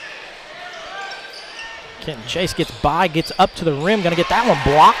 Kenton Chase gets by, gets up to the rim, gonna get that one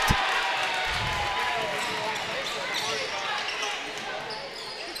blocked.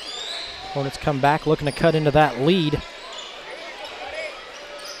 Hornets come back looking to cut into that lead.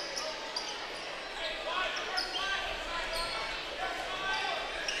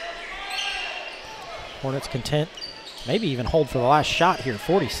 Hornets content, maybe even hold for the last shot here,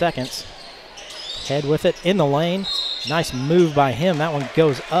 40 seconds. Head with it in the lane. Nice move by him. That one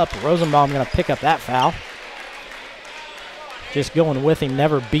goes up. Rosenbaum going to pick up that foul. Just going with him,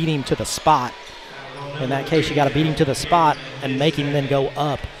 never beat him to the spot. In that case, you got to beat him to the spot and make him then go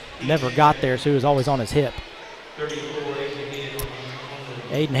up. Never got there, so he was always on his hip.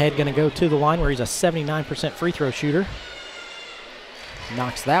 Aiden Head going to go to the line where he's a 79% free throw shooter.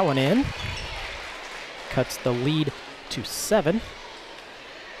 Knocks that one in. Cuts the lead to 7.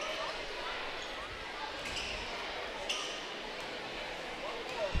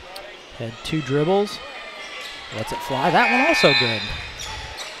 Head 2 dribbles. Lets it fly. That one also good.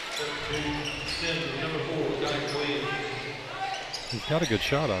 He's got a good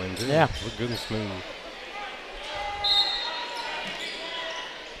shot on him, too. Yeah. Look good and smooth.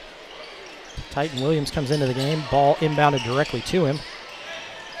 Titan Williams comes into the game. Ball inbounded directly to him.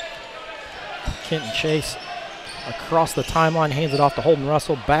 Kenton Chase across the timeline, hands it off to Holden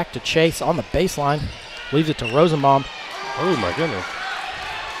Russell. Back to Chase on the baseline. Leaves it to Rosenbaum. Oh, my goodness.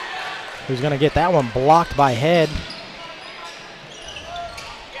 Who's going to get that one blocked by Head.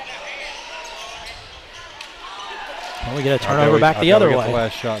 And we get a turnover back the other way. The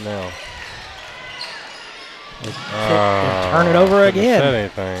last shot now. Turn it over again. Said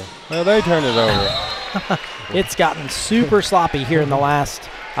anything. Well, they turned it over. It's gotten super sloppy here in the last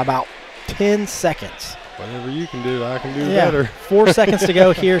about 10 seconds. Whatever you can do, I can do better. 4 seconds to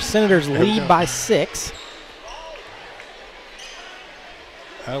go here. Senators lead by 6.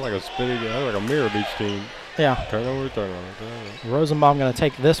 I like a mirror of each team. Yeah. Turnover. Rosenbaum going to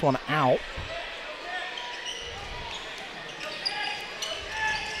take this one out.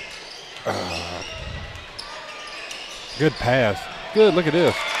 Good pass. Good, look at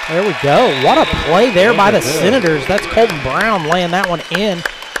this. There we go. What a play there by the Senators. That's Colton Brown laying that one in.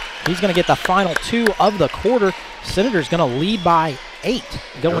 He's going to get the final 2 of the quarter. Senators going to lead by 8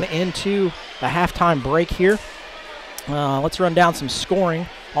 going into the halftime break here. Let's run down some scoring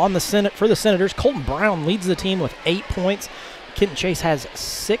on the for the Senators. Colton Brown leads the team with 8 points. Kenton Chase has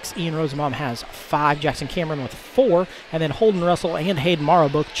 6. Ian Rosenbaum has 5. Jackson Cameron with 4. And then Holden Russell and Hayden Morrow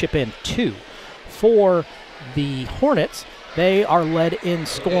both chip in 2. For the Hornets, they are led in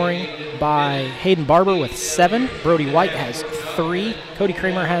scoring by Hayden Barber with 7. Brody White has 3. Cody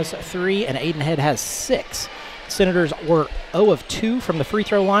Kramer has 3. And Aiden Head has 6. Senators were 0 of 2 from the free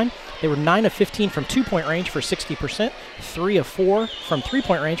throw line. They were 9 of 15 from 2-point range for 60%, 3 of 4 from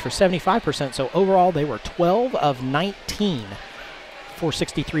 3-point range for 75%. So overall, they were 12 of 19 for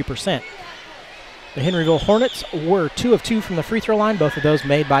 63%. The Henryville Hornets were 2 of 2 from the free throw line, both of those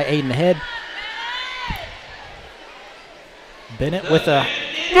made by Aiden Head. Bennett with a,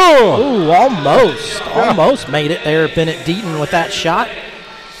 almost made it there. Bennett Deaton with that shot.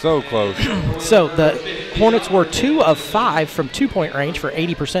 So close. So the Hornets were 2 of 5 from 2-point range for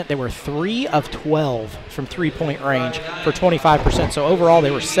 80%. They were 3 of 12 from 3-point range for 25%. So overall, they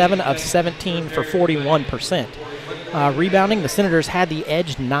were 7 of 17 for 41%. Rebounding, the Senators had the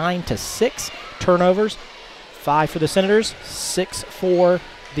edge 9-6. Turnovers, 5 for the Senators, 6 for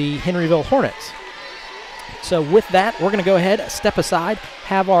the Henryville Hornets. So with that, we're going to go ahead, step aside,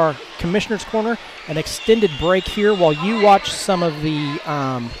 have our Commissioner's Corner, an extended break here while you watch some of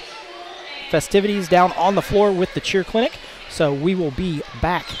the festivities down on the floor with the cheer clinic. So we will be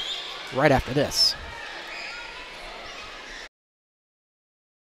back right after this.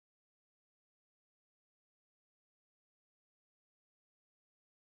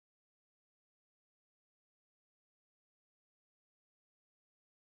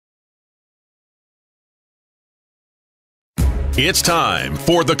 It's time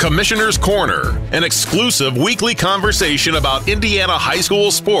for the Commissioner's Corner, an exclusive weekly conversation about Indiana high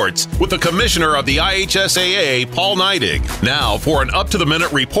school sports with the Commissioner of the IHSAA, Paul Neidig. Now for an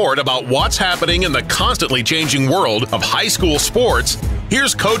up-to-the-minute report about what's happening in the constantly changing world of high school sports,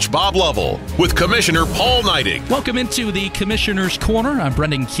 here's Coach Bob Lovell with Commissioner Paul Neidig. Welcome into the Commissioner's Corner. I'm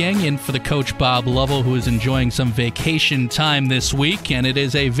Brendan King, in for the Coach Bob Lovell, who is enjoying some vacation time this week, and it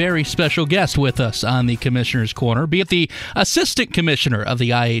is a very special guest with us on the Commissioner's Corner, be it the Assistant Commissioner of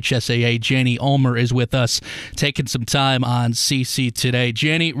the IHSAA, Janie Ulmer, is with us, taking some time on CC today.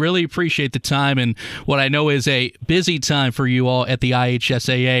 Janie, really appreciate the time and what I know is a busy time for you all at the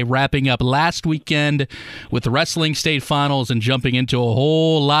IHSAA, wrapping up last weekend with the Wrestling State Finals and jumping into a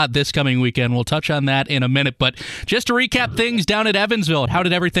whole lot this coming weekend. We'll touch on that in a minute, but just to recap things down at Evansville, how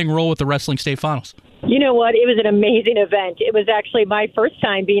did everything roll with the Wrestling State Finals? You know what? It was an amazing event. It was actually my first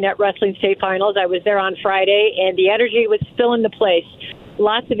time being at Wrestling State Finals. I was there on Friday, and the energy was still in the place.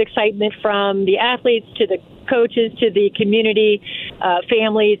 Lots of excitement from the athletes to the coaches to the community,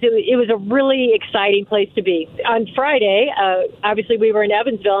 families. It was a really exciting place to be. On Friday, obviously we were in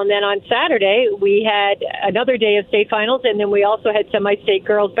Evansville, and then on Saturday we had another day of state finals, and then we also had semi-state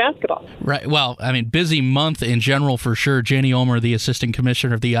girls basketball. Right. Well, I mean, busy month in general for sure. Janie Ulmer, the assistant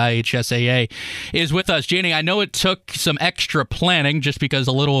commissioner of the IHSAA, is with us. Janie, I know it took some extra planning just because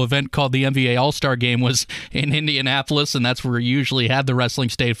a little event called the MVA All-Star Game was in Indianapolis, and that's where we usually had the Wrestling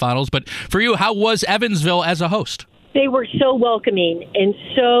State Finals. But for you, how was Evansville as a host? They were so welcoming and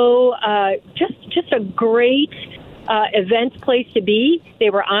so just a great event place to be. They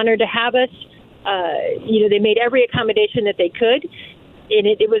were honored to have us. They made every accommodation that they could, and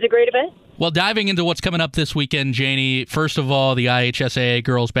it was a great event. Well, diving into what's coming up this weekend, Janie, first of all, the IHSAA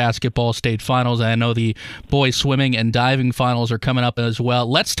Girls Basketball State Finals. I know the boys swimming and diving finals are coming up as well.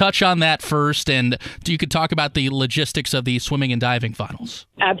 Let's touch on that first, and you could talk about the logistics of the swimming and diving finals.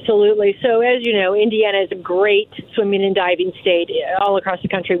 Absolutely. So, as you know, Indiana is a great swimming and diving state. All across the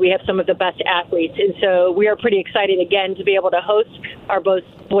country, we have some of the best athletes, and so we are pretty excited, again, to be able to host our boys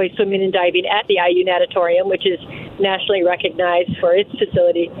swimming and diving at the IU Natatorium, which is nationally recognized for its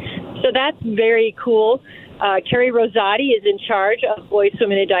facility. So that's very cool. Carrie Rosati is in charge of boys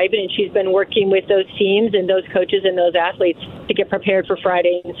swimming and diving, and she's been working with those teams and those coaches and those athletes to get prepared for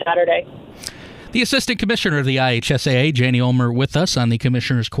Friday and Saturday. The Assistant Commissioner of the IHSAA, Janie Ulmer, with us on the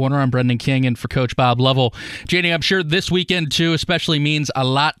Commissioner's Corner. I'm Brendan King, and for Coach Bob Lovell. Janie, I'm sure this weekend, too, especially means a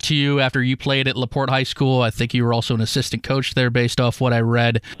lot to you after you played at LaPorte High School. I think you were also an assistant coach there based off what I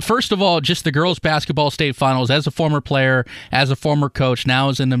read. First of all, just the girls' basketball state finals. As a former player, as a former coach, now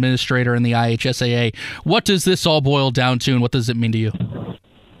as an administrator in the IHSAA, what does this all boil down to, and what does it mean to you?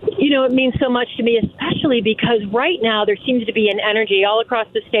 You know, it means so much to me, especially because right now there seems to be an energy all across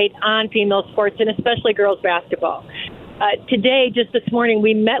the state on female sports, and especially girls basketball. Today, just this morning,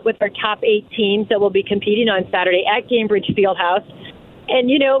 we met with our top 8 teams that will be competing on Saturday at Cambridge Fieldhouse. And,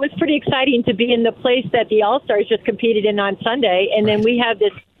 you know, it was pretty exciting to be in the place that the All-Stars just competed in on Sunday. And then we have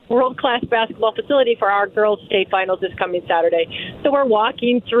this world-class basketball facility for our girls' state finals this coming Saturday. So we're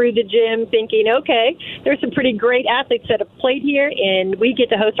walking through the gym thinking, okay, there's some pretty great athletes that have played here, and we get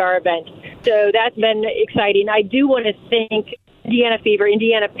to host our event. So that's been exciting. I do want to thank Indiana Fever,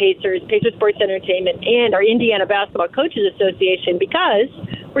 Indiana Pacers, Pacers Sports Entertainment, and our Indiana Basketball Coaches Association, because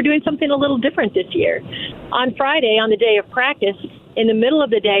we're doing something a little different this year. On Friday, on the day of practice, in the middle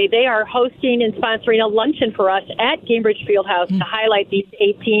of the day, they are hosting and sponsoring a luncheon for us at Cambridge Fieldhouse to highlight these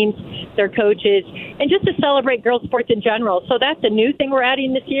 8 teams, their coaches, and just to celebrate girls sports in general. So that's a new thing we're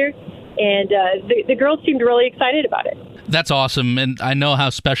adding this year, and the girls seemed really excited about it. That's awesome, and I know how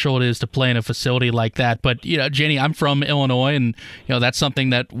special it is to play in a facility like that. But, you know, Janie, I'm from Illinois, and, you know, that's something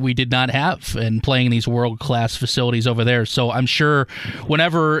that we did not have in playing in these world-class facilities over there. So I'm sure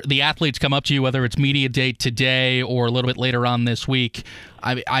whenever the athletes come up to you, whether it's media day today or a little bit later on this week,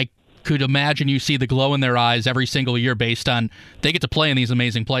 I could imagine you see the glow in their eyes every single year based on they get to play in these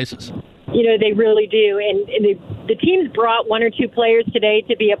amazing places. You know, they really do. And the teams brought 1 or 2 players today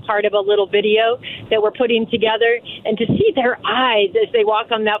to be a part of a little video that we're putting together, and to see their eyes as they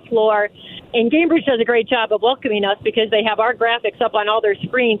walk on that floor. And Cambridge does a great job of welcoming us because they have our graphics up on all their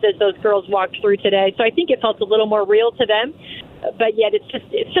screens as those girls walked through today. So I think it felt a little more real to them. But yet it's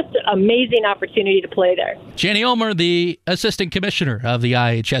just an amazing opportunity to play there. Janie Ulmer, the Assistant Commissioner of the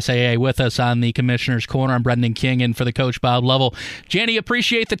IHSAA, with us on the Commissioner's Corner. I'm Brendan King, and for the Coach Bob Lovell. Janie,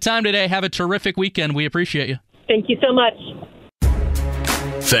 appreciate the time today. Have a terrific weekend. We appreciate you. Thank you so much.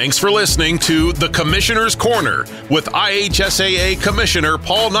 Thanks for listening to the Commissioner's Corner with IHSAA Commissioner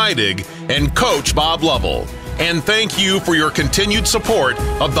Paul Neidig and Coach Bob Lovell. And thank you for your continued support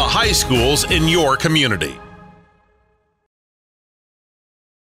of the high schools in your community.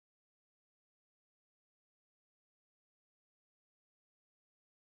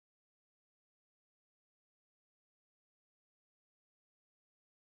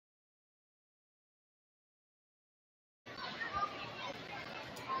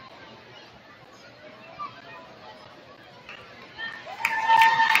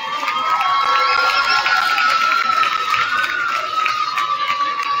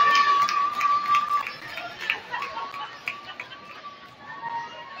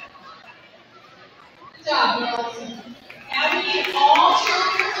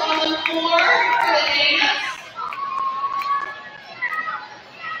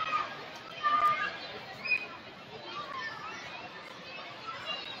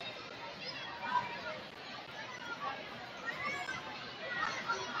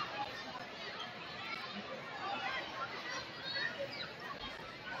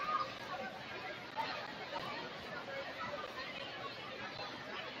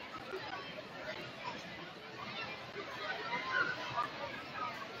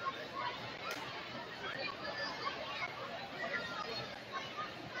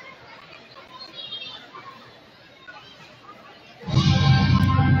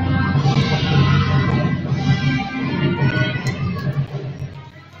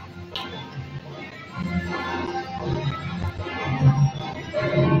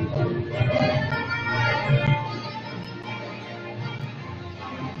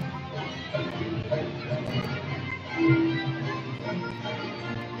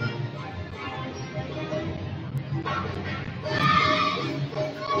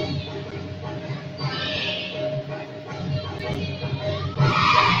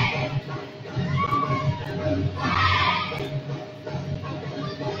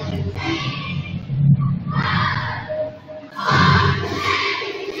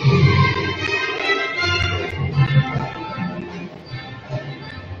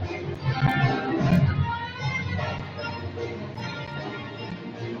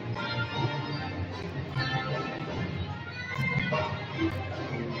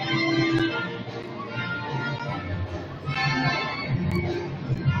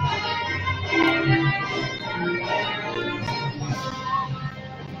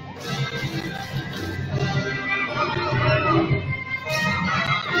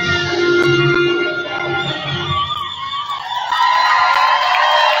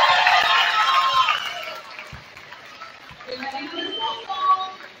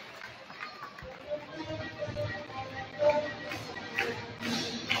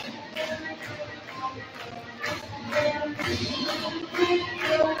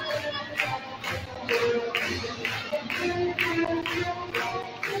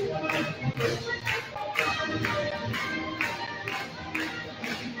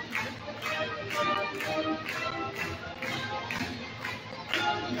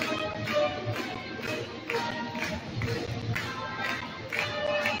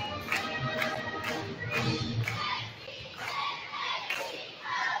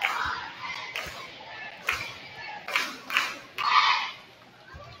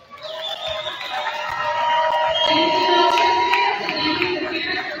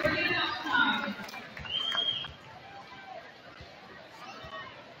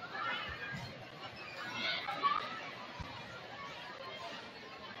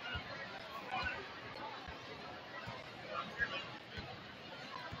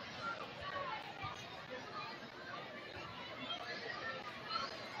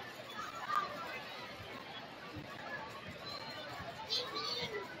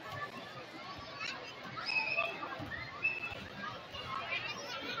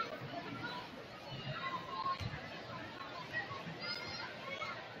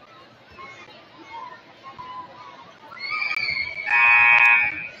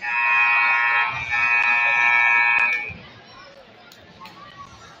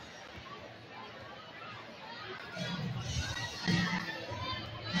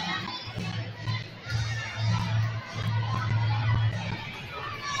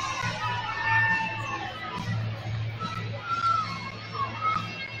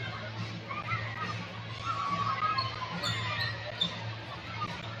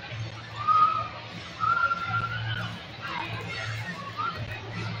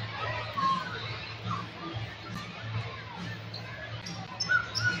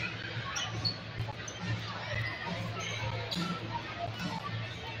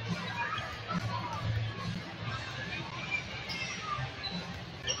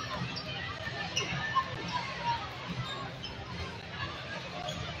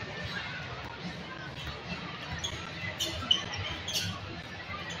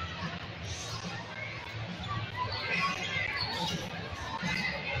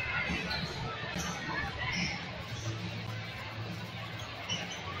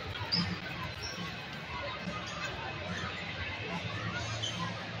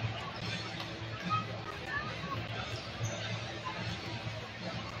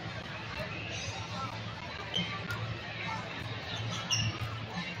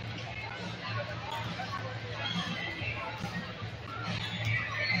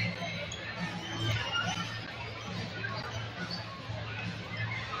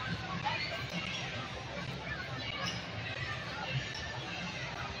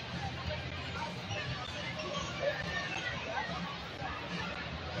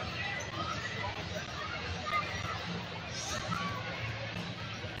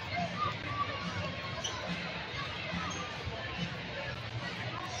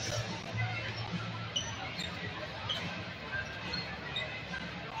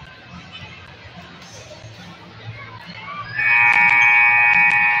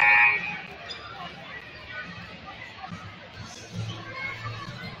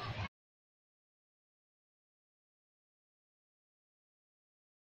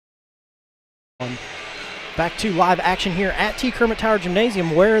 Back to live action here at T. Kermit Tower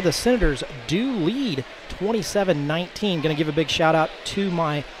Gymnasium, where the Senators do lead 27-19. Going to give a big shout out to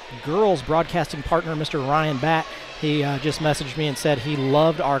my girls broadcasting partner, Mr. Ryan Batt. He just messaged me and said he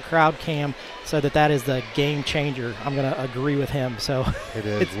loved our crowd cam, said that is the game changer. I'm going to agree with him. So it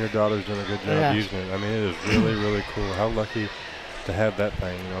is. Your daughter's doing a good job using it. I mean, it is really, really cool. How lucky to have that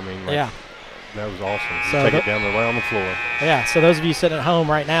thing. You know, I mean, like, that was awesome. You so take it down there right on the floor. Yeah, so those of you sitting at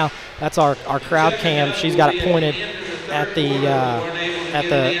home right now, that's our crowd cam. She's got it pointed at the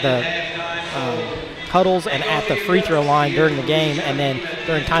huddles and at the free throw line during the game, and then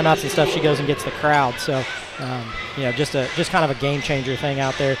during timeouts and stuff, she goes and gets the crowd. So, you know, just kind of a game changer thing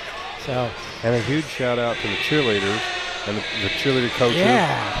out there. So. And a huge shout out to the cheerleaders and the cheerleader coaches.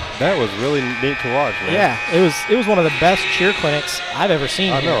 Yeah. That was really neat to watch, man. Yeah, it was one of the best cheer clinics I've ever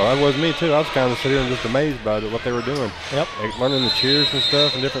seen. I know, that was me too. I was kind of sitting here and just amazed by what they were doing. Yep. Like learning the cheers and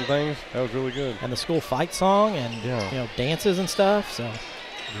stuff and different things. That was really good. And the school fight song and you know, dances and stuff. So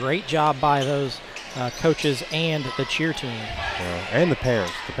great job by those coaches and the cheer team. Yeah. And the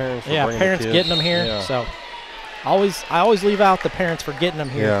parents. The parents. Parents getting them here. Yeah. So. I always leave out the parents for getting them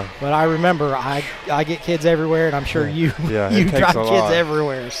here. Yeah. But I remember I get kids everywhere, and I'm sure you you drive kids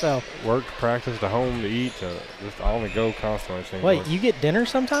everywhere. So work, to practice, to home, to eat, to just all to go constantly. Wait, you get dinner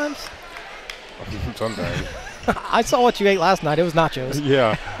sometimes? Sometimes. I saw what you ate last night. It was nachos.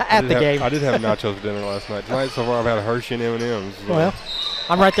 Yeah. At the game. I did have nachos for dinner last night. Tonight so far I've had a Hershey and M&Ms. So. Well,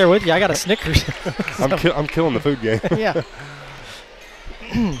 I'm right there with you. I got a Snickers. I'm killing the food game. Yeah.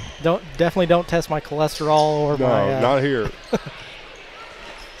 Definitely don't test my cholesterol or my. No, not here.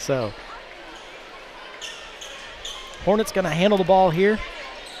 So, Hornets going to handle the ball here.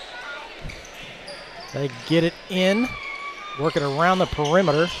 They get it in, work it around the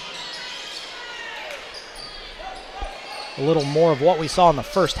perimeter. A little more of what we saw in the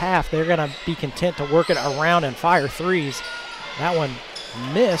first half. They're going to be content to work it around and fire threes. That one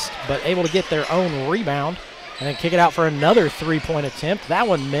missed, but able to get their own rebound. And then kick it out for another three-point attempt. That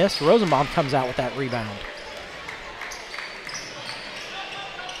one missed. Rosenbaum comes out with that rebound.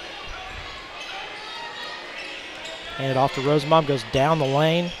 Hand it off to Rosenbaum, goes down the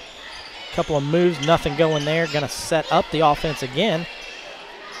lane. Couple of moves, nothing going there. Going to set up the offense again.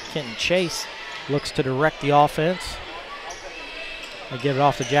 Kenton Chase looks to direct the offense. They give it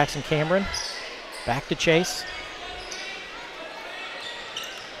off to Jackson Cameron. Back to Chase.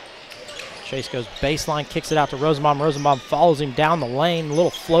 Chase goes baseline, kicks it out to Rosenbaum. Rosenbaum follows him down the lane. A little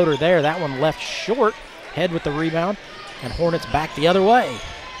floater there. That one left short. Head with the rebound. And Hornets back the other way.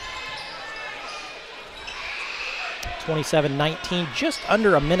 27-19. Just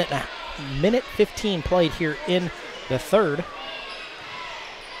under a minute and minute 15 played here in the third.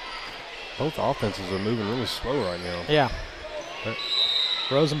 Both offenses are moving really slow right now. Yeah.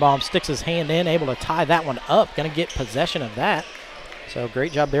 Rosenbaum sticks his hand in, able to tie that one up. Going to get possession of that. So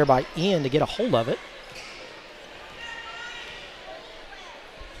great job there by Ian to get a hold of it.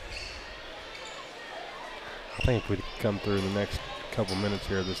 I think if we come through the next couple minutes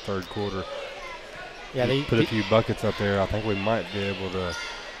here of this third quarter, they put a few buckets up there, I think we might be able to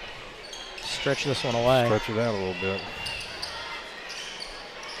stretch this one away. Stretch it out a little bit.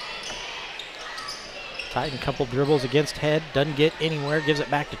 Titan, couple dribbles against Head, doesn't get anywhere, gives it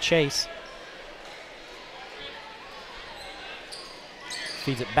back to Chase.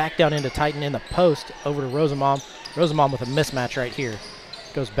 Feeds it back down into Titan in the post, over to Rosenbaum. Rosenbaum with a mismatch right here.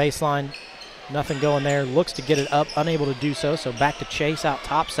 Goes baseline, nothing going there. Looks to get it up, unable to do so. So back to Chase out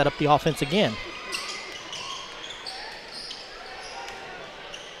top, set up the offense again.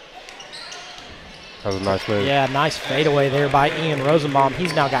 That was a nice move. Yeah, nice fadeaway there by Ian Rosenbaum.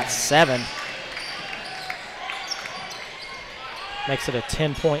 He's now got 7. Makes it a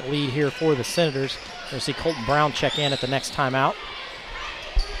 10-point lead here for the Senators. We'll see Colton Brown check in at the next timeout.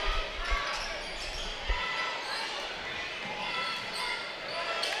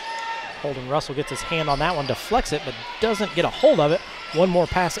 Holden Russell gets his hand on that one, deflects it, but doesn't get a hold of it. One more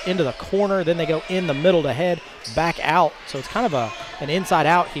pass into the corner, then they go in the middle to Head, back out. So it's kind of an inside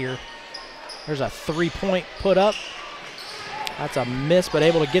out here. There's a 3-point put up. That's a miss, but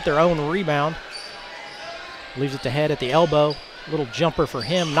able to get their own rebound. Leaves it to Head at the elbow. Little jumper for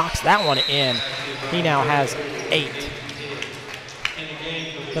him, knocks that one in. He now has 8.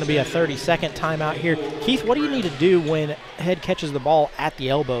 Going to be a 30-second timeout here. Keith, what do you need to do when Head catches the ball at the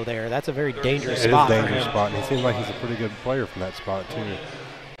elbow there? That's a very dangerous spot. It is a dangerous spot, and he seems like he's a pretty good player from that spot, too.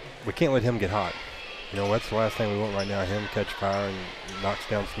 We can't let him get hot. You know, that's the last thing we want right now, him catch fire and knocks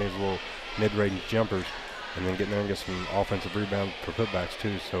down some of these little mid-range jumpers and then get in there and get some offensive rebound for putbacks,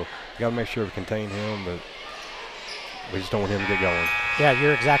 too. So we got to make sure we contain him, but we just don't want him to get going. Yeah,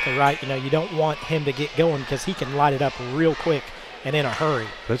 you're exactly right. You know, you don't want him to get going because he can light it up real quick and in a hurry.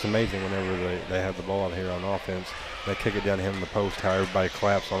 But it's amazing whenever they have the ball out here on offense, they kick it down to him in the post, how everybody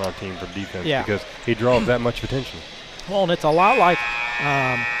collapses on our team for defense because he draws that much attention. Well, and it's a lot like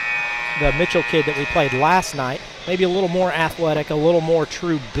the Mitchell kid that we played last night. Maybe a little more athletic, a little more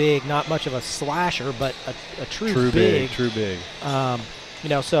true big, not much of a slasher, but a true big. True big. You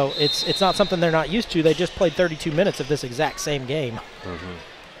know, so it's not something they're not used to. They just played 32 minutes of this exact same game. Mm-hmm.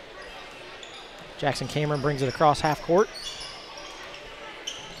 Jackson Cameron brings it across half court.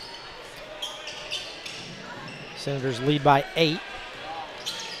 Senators lead by 8.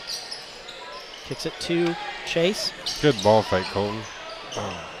 Kicks it to Chase. Good ball fake, Colton.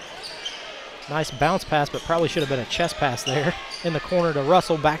 Nice bounce pass, but probably should have been a chest pass there. In the corner to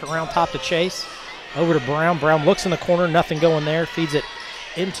Russell, back around top to Chase. Over to Brown. Brown looks in the corner, nothing going there. Feeds it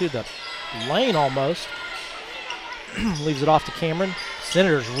into the lane almost. Leaves it off to Cameron.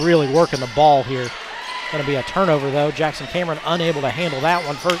 Senators really working the ball here. Going to be a turnover, though. Jackson Cameron unable to handle that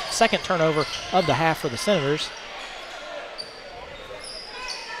one. First, second turnover of the half for the Senators.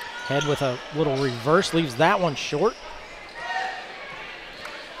 Head with a little reverse, leaves that one short.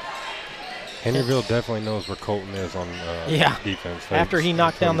 Henryville definitely knows where Colton is on defense. After he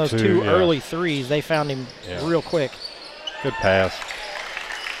knocked down those two early threes, they found him real quick. Good pass.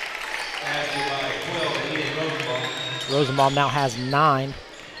 Rosenbaum now has 9.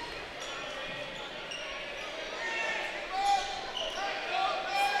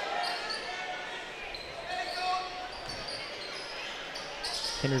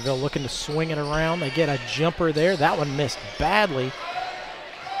 Henryville looking to swing it around. They get a jumper there. That one missed badly.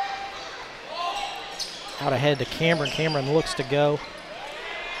 Out ahead to Cameron. Cameron looks to go.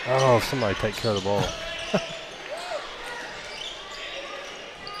 Oh, somebody take care of the ball.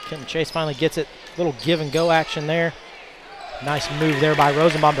 Kenton Chase finally gets it. Little give and go action there. Nice move there by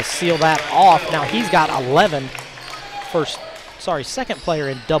Rosenbaum to seal that off. Now he's got 11. Second player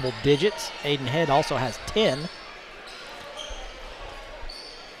in double digits. Aiden Head also has 10.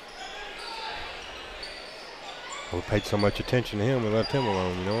 We paid so much attention to him, we left him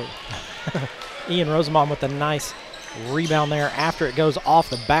alone, you know what? Ian Rosenbaum with a nice rebound there after it goes off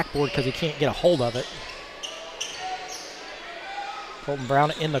the backboard because he can't get a hold of it. Colton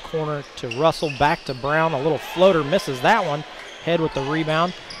Brown in the corner to Russell, back to Brown. A little floater, misses that one. Head with the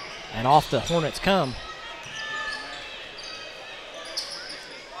rebound, and off the Hornets come.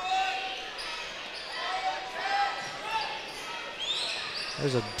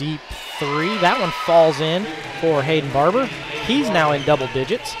 There's a deep 3. That one falls in for Hayden Barber. He's now in double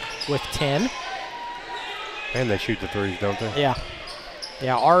digits with 10. And they shoot the threes, don't they? Yeah.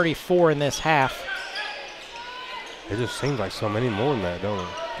 Yeah, already 4 in this half. It just seems like so many more than that, don't it?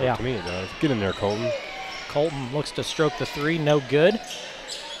 Yeah. To me it does. Get in there, Colton. Colton looks to stroke the 3, no good.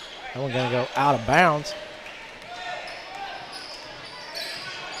 That one's going to go out of bounds.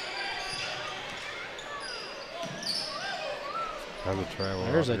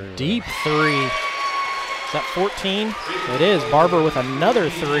 There's a deep 3. Is that 14? It is. Barber with another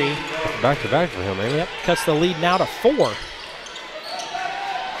 3. Back-to-back for him, ain't it? Yep, cuts the lead now to 4.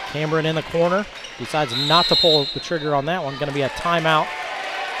 Cameron in the corner. Decides not to pull the trigger on that one. Going to be a timeout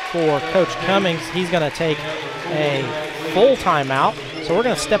for Coach Cummings. He's going to take a full timeout. So we're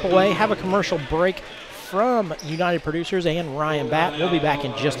going to step away, have a commercial break from United Producers and Ryan Batt. We'll be back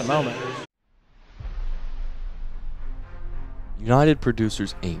in just a moment. United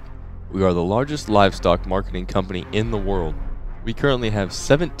Producers, Inc. We are the largest livestock marketing company in the world. We currently have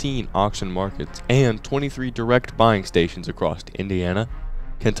 17 auction markets and 23 direct buying stations across Indiana,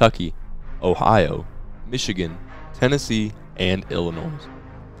 Kentucky, Ohio, Michigan, Tennessee, and Illinois.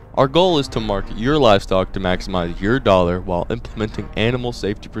 Our goal is to market your livestock to maximize your dollar while implementing animal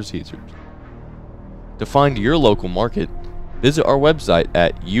safety procedures. To find your local market, visit our website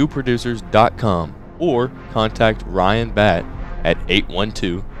at uproducers.com or contact Ryan Batt at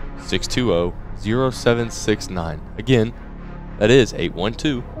 812-620-0769. Again, that is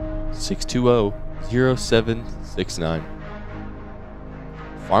 812-620-0769.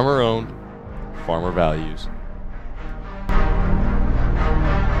 Farmer owned, farmer values.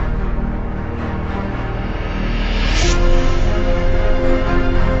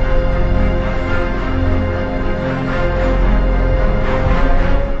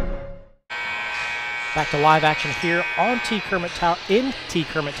 Back to live action here on T. Kermit Tower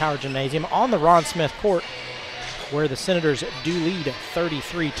Gymnasium on the Ron Smith Court, where the Senators do lead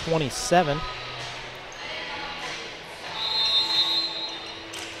 33-27.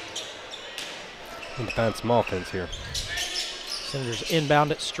 Need to find some offense here. Senators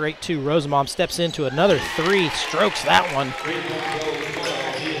inbound it straight to Rosenbaum. Steps into another 3, strokes that one.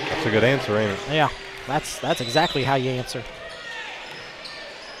 That's a good answer, ain't it? Yeah, that's exactly how you answer.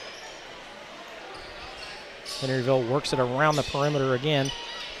 Henryville works it around the perimeter again.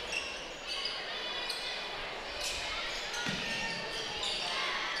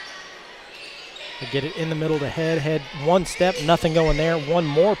 They get it in the middle to Head one step, nothing going there. One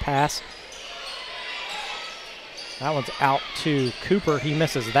more pass. That one's out to Cooper. He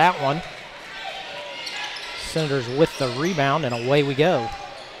misses that one. Senators with the rebound, and away we go.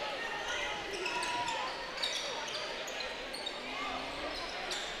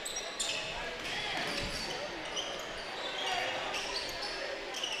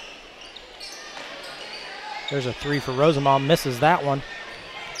 There's a 3 for Rosenbaum, misses that one.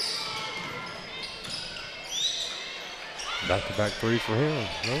 Back-to-back threes for him.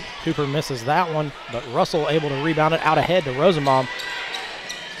 Nope. Cooper misses that one, but Russell able to rebound it out ahead to Rosenbaum.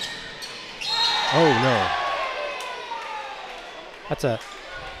 Oh, no. That's a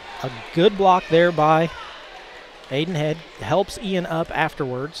good block there by Aiden Head. Helps Ian up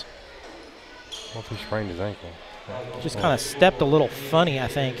afterwards. What if he sprained his ankle? Just kind of stepped a little funny, I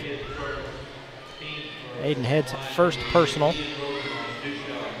think. Aiden Head's first personal.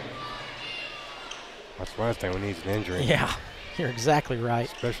 That's the last thing we need is an injury. Yeah, you're exactly right.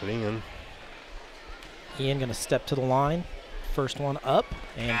 Especially Ian. Ian going to step to the line. First one up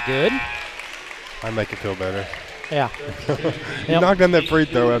and good. I make it feel better. Yeah. You knocked down that free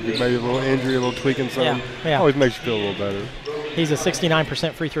throw after maybe a little injury, a little tweaking something. Yeah. Always makes you feel a little better. He's a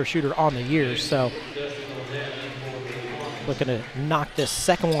 69% free throw shooter on the year, so looking to knock this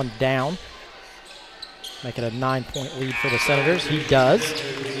second one down. Make it a 9-point lead for the Senators. He does.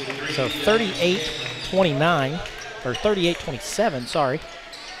 So 38-29, or 38-27, sorry.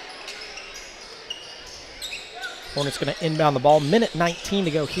 Hornets going to inbound the ball. Minute 19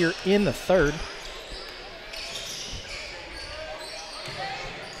 to go here in the third.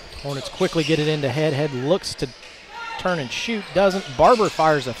 Hornets quickly get it into Head. Head looks to turn and shoot, doesn't. Barber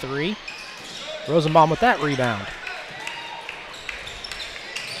fires a 3. Rosenbaum with that rebound.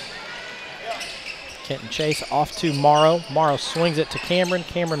 Kenton Chase off to Morrow. Morrow swings it to Cameron.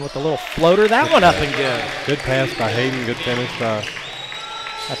 Cameron with a little floater. That one up and good. Good pass by Hayden. Good finish by.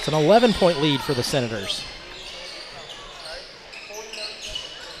 That's an 11-point lead for the Senators.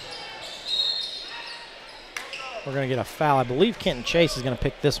 We're going to get a foul. I believe Kenton Chase is going to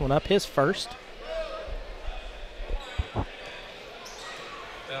pick this one up, his first. Oh,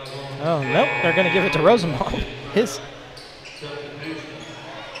 nope. They're going to give it to Rosenbaum. His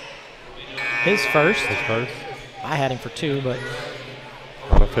first. His first. I had him for 2, but.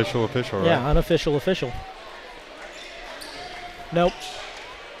 Unofficial official, right? Yeah, unofficial official. Nope.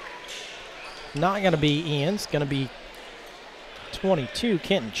 Not going to be Ian's. Going to be 22,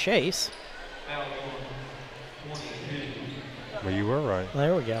 Kenton Chase. Well, you were right.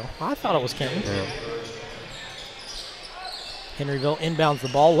 There we go. I thought it was Kenton. Yeah. Henryville inbounds the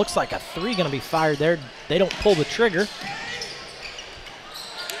ball. Looks like a 3 going to be fired there. They don't pull the trigger.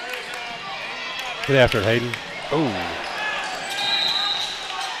 Get after it, Hayden. Oh.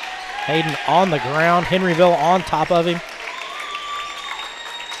 Hayden on the ground. Henryville on top of him.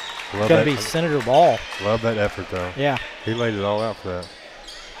 It's going to be Senator Ball. Love that effort, though. Yeah. He laid it all out for that.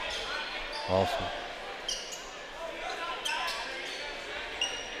 Awesome.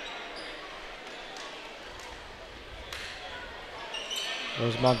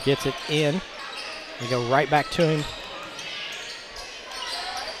 Rosenbaum gets it in. They go right back to him.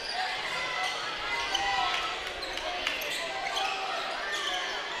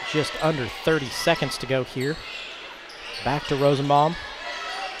 Just under 30 seconds to go here. Back to Rosenbaum.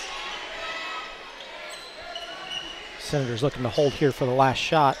 Senators looking to hold here for the last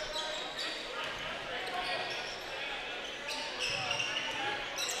shot.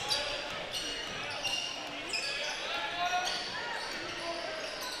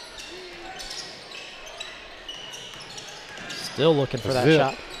 Still looking for that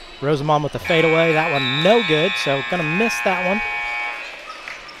shot. Rosenbaum with the fadeaway. That one no good, so going to miss that one.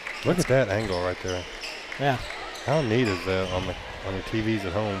 Look at that angle right there. Yeah. How neat is that on your TVs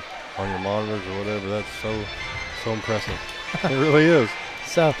at home, on your monitors or whatever? That's so impressive. It really is.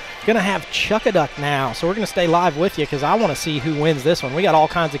 So going to have Chuck-a-Duck now. So we're going to stay live with you because I want to see who wins this one. We got all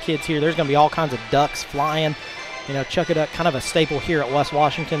kinds of kids here. There's going to be all kinds of ducks flying. You know, Chuck-a-Duck, kind of a staple here at West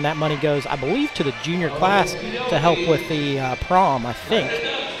Washington. That money goes, I believe, to the junior class to help with the prom, I think.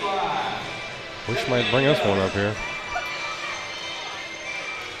 Wish might bring us one up here.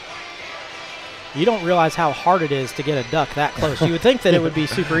 You don't realize how hard it is to get a duck that close. You would think that it would be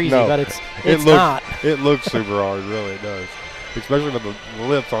super easy, No, but it's not. It looks super hard, really, it does. Especially with the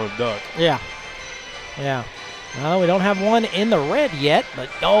lips on a duck. Yeah. Yeah. Well, we don't have one in the red yet, but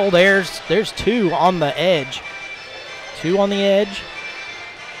oh, there's 2 on the edge. 2 on the edge.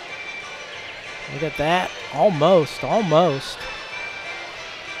 Look at that. Almost. Oh,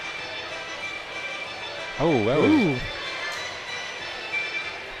 that was.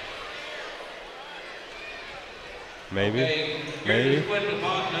 Maybe. Okay, Maybe. Your split the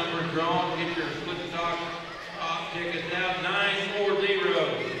box number drawn. Get your split stock tickets now. 940.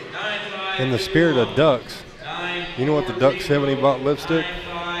 950. In the spirit of ducks, you know what the Duck 70 bought lipstick?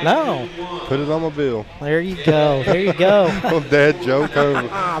 No. Put it on my bill. There you go. There you go. Little dad joke.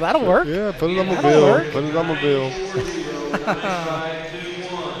 That'll work. Yeah, put it on my That'll bill. work. Put it on my bill.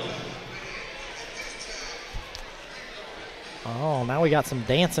 Oh, now we got some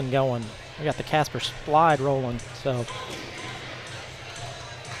dancing going. We got the Casper slide rolling. So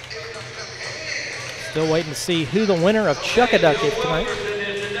still waiting to see who the winner of Chuck-a-Duck is tonight.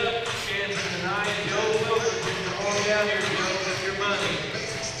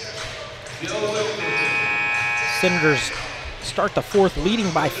 Senators start the fourth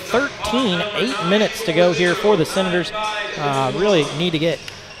leading by 13. 8 minutes to go here for the Senators. Really need to get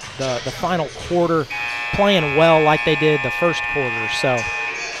the final quarter playing well like they did the first quarter. So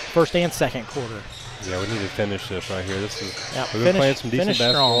first and second quarter. Yeah, we need to finish this right here. This is we've been playing some decent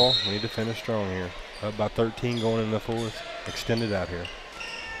basketball. Strong. We need to finish strong here. Up by 13 going in the fourth. Extended out here.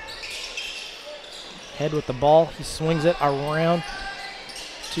 Head with the ball. He swings it around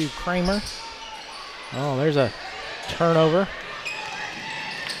to Kramer. Oh, there's a turnover.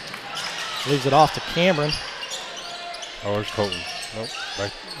 Leaves it off to Cameron. Oh, there's Colton. Nope.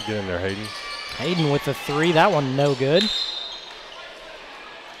 Right. Get in there, Hayden. Hayden with the three. That one no good.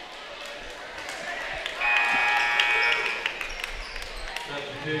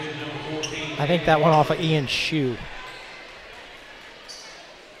 I think that went off of Ian's shoe.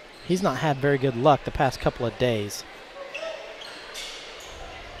 He's not had very good luck the past couple of days.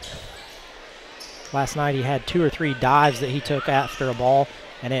 Last night he had 2 or 3 dives that he took after a ball,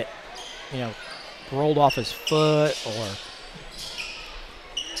 and it, rolled off his foot or.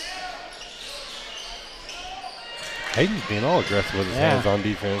 Hayden's being all aggressive with his hands on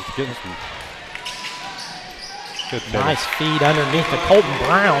defense, getting some good finish. Nice feed underneath the Colton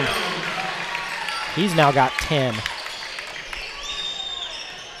Brown. He's now got 10.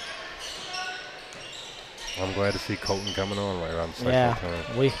 I'm glad to see Colton coming on right around sectional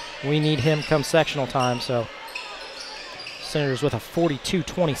time. We need him come sectional time, so Senators with a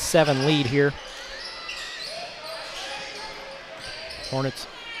 42-27 lead here. Hornets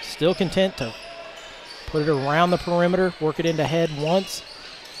still content to put it around the perimeter, work it into head once,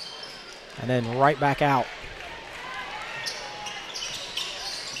 and then right back out.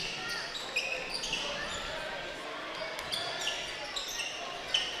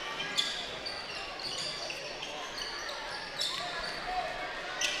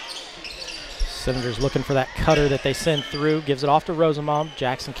 Senators looking for that cutter that they send through. Gives it off to Rosenbaum.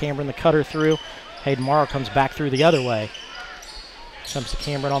 Jackson Cameron the cutter through. Hayden Morrow comes back through the other way. Comes to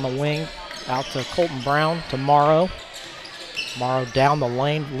Cameron on the wing. Out to Colton Brown to Morrow. Morrow down the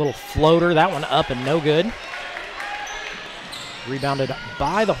lane. Little floater. That one up and no good. Rebounded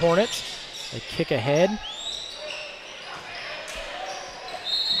by the Hornets. They kick ahead.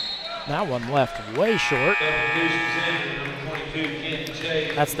 That one left way short.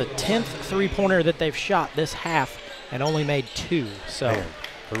 That's the 10th three-pointer that they've shot this half and only made 2. So man,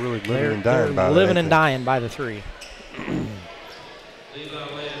 they're really living and dying by the three. And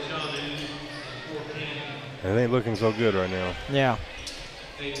it ain't looking so good right now. Yeah.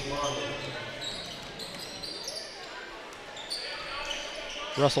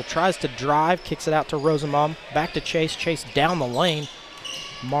 Russell tries to drive, kicks it out to Rosenbaum. Back to Chase. Chase down the lane.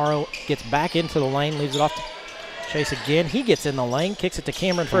 Morrow gets back into the lane, leaves it off to Chase again. He gets in the lane, kicks it to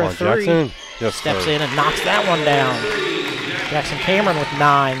Cameron for a 3. Jackson. Yes, steps in and knocks that one down. Jackson Cameron with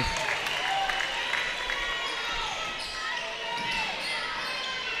 9.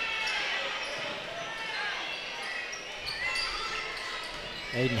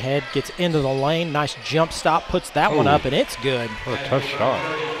 Aiden Head gets into the lane. Nice jump stop, puts that one up, and it's good. What a tough shot.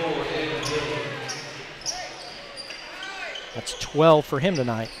 That's 12 for him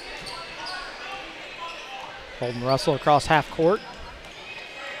tonight. Holden Russell across half court.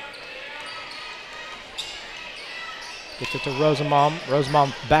 Gets it to Rosenbaum.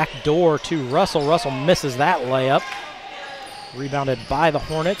 Rosenbaum back door to Russell. Russell misses that layup. Rebounded by the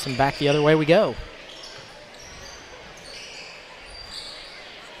Hornets, and back the other way we go.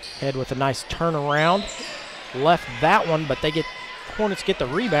 Head with a nice turnaround. Left that one, but Hornets get the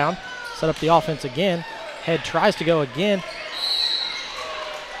rebound. Set up the offense again. Head tries to go again.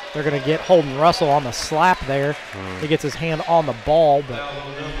 They're going to get Holden Russell on the slap there. He gets his hand on the ball, but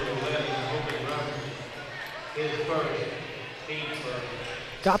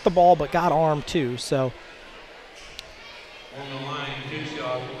got the ball, but got armed too. So on the line, 2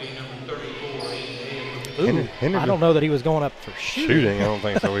 shots will be number ooh,34. I don't know that he was going up for shooting. I don't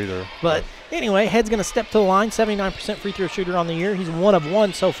think so either. But anyway, Head's going to step to the line. 79% free throw shooter on the year. He's 1 of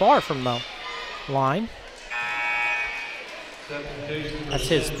 1 so far from the line. That's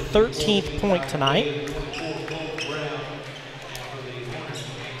his 13th point tonight.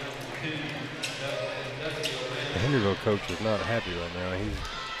 The Henryville coach is not happy right now. He's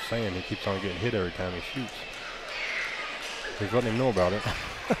saying he keeps on getting hit every time he shoots. He's letting him know about it.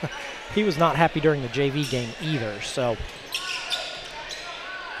 He was not happy during the JV game either, so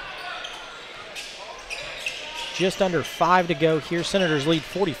just under 5 to go here. Senators lead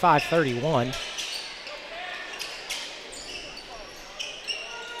 45-31.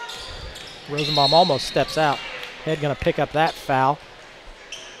 Rosenbaum almost steps out. Head going to pick up that foul.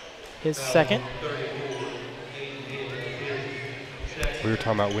 His second. We were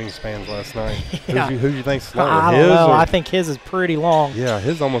talking about wingspans last night. Yeah. Who do you think's longer? I don't know. I think his is pretty long. Yeah,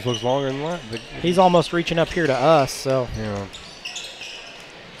 his almost looks longer than that. He's almost reaching up here to us. So yeah.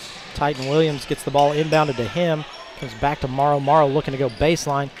 Titan Williams gets the ball inbounded to him. Comes back to Morrow. Morrow looking to go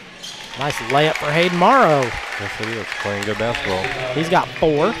baseline. Nice layup for Hayden Morrow. Yes, it is. Playing good basketball. He's got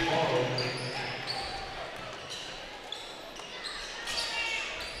 4.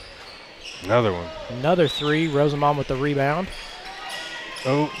 Another one. Another 3. Rosenbaum with the rebound.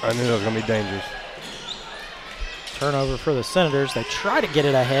 Oh, I knew that was going to be dangerous. Turnover for the Senators. They try to get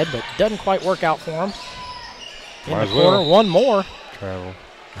it ahead, but doesn't quite work out for them. In Might the as corner, well. one more. Travel.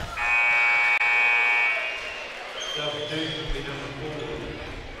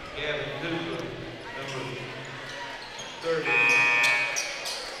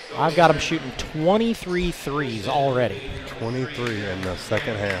 I've got them shooting 23 threes already. 23 in the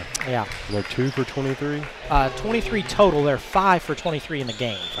second half. Yeah. And they're 2 for 23? 23 total. They're 5 for 23 in the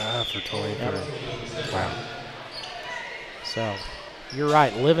game. 5 for 23. Yep. Wow. So, you're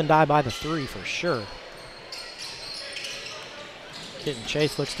right. Live and die by the 3 for sure. Kitten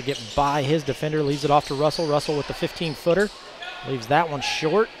Chase looks to get by his defender. Leaves it off to Russell. Russell with the 15-footer. Leaves that one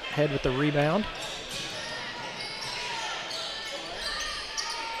short. Head with the rebound.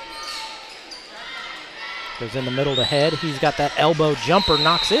 Goes in the middle to Head. He's got that elbow jumper,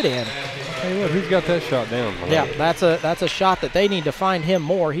 knocks it in. Hey, look, who's got that shot down? Yeah, that's a shot that they need to find him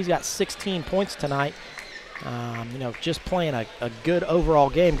more. He's got 16 points tonight. Just playing a good overall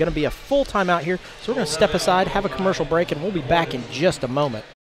game. Going to be a full timeout here, so we're going to step aside, have a commercial break, and we'll be back in just a moment.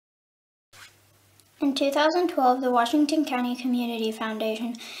 In 2012, the Washington County Community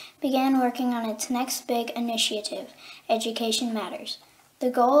Foundation began working on its next big initiative, Education Matters. The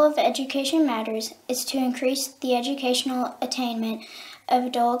goal of Education Matters is to increase the educational attainment of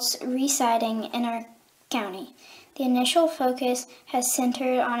adults residing in our county. The initial focus has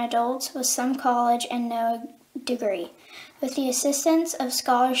centered on adults with some college and no degree. With the assistance of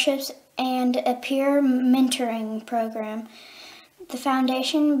scholarships and a peer mentoring program, the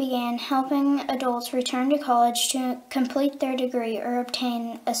foundation began helping adults return to college to complete their degree or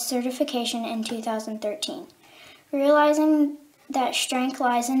obtain a certification in 2013. Realizing that strength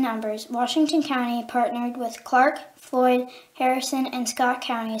lies in numbers, Washington County partnered with Clark, Floyd, Harrison, and Scott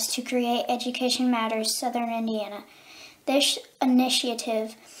counties to create Education Matters Southern Indiana. This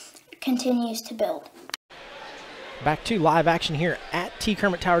initiative continues to build. Back to live action here at T.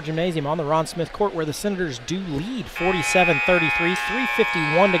 Kermit Tower Gymnasium on the Ron Smith Court, where the Senators do lead 47-33.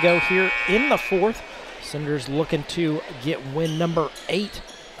 3:51 to go here in the fourth. Senators looking to get win number 8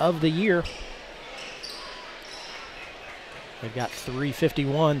 of the year. They've got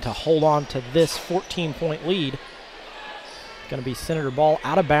 3:51 to hold on to this 14-point lead. Going to be Senator ball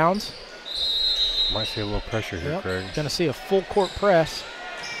out of bounds. Might see a little pressure here, Craig. Going to see a full court press.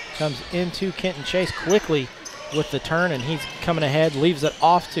 Comes into Kenton Chase quickly with the turn, and he's coming ahead. Leaves it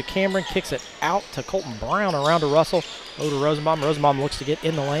off to Cameron. Kicks it out to Colton Brown, around to Russell. Over to Rosenbaum. Rosenbaum looks to get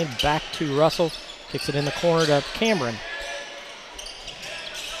in the lane. Back to Russell. Kicks it in the corner to Cameron.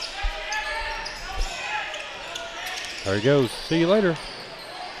 There he goes. See you later.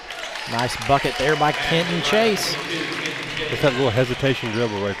 Nice bucket there by Kenton Chase. Just that little hesitation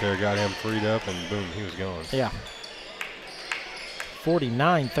dribble right there got him freed up, and boom, he was gone. Yeah.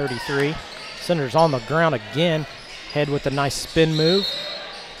 49-33. Senators on the ground again. Head with a nice spin move.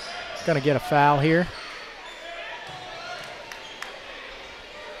 Going to get a foul here.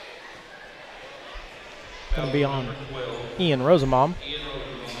 Going to be on Ian Rosenbaum.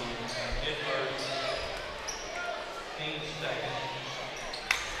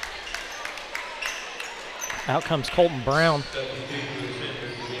 Out comes Colton Brown.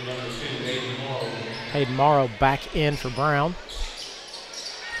 Hayden Morrow back in for Brown.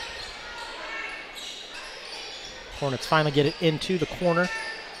 Hornets finally get it into the corner.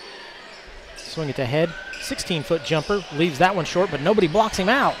 Swing it to Head. 16-foot jumper. Leaves that one short, but nobody blocks him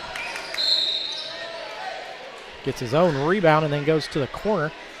out. Gets his own rebound and then goes to the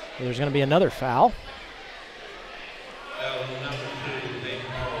corner. There's going to be another foul.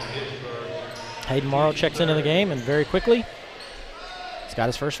 Hayden Morrow checks into the game, and very quickly, he's got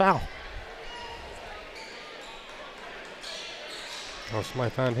his first foul. Oh, somebody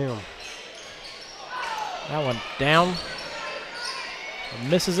find him. That one down.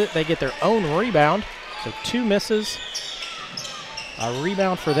 Misses it. They get their own rebound. So 2 misses. A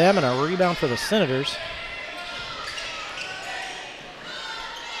rebound for them and a rebound for the Senators.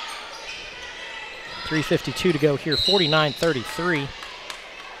 3:52 to go here, 49-33.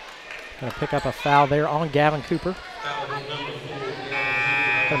 Going to pick up a foul there on Gavin Cooper.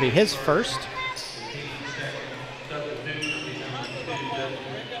 Going to be his first.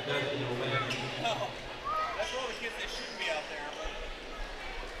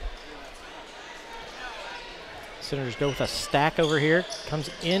 Senators go with a stack over here. Comes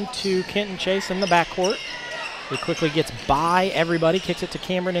into Kenton Chase in the backcourt. He quickly gets by everybody, kicks it to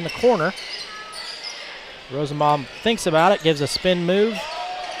Cameron in the corner. Rosenbaum thinks about it, gives a spin move.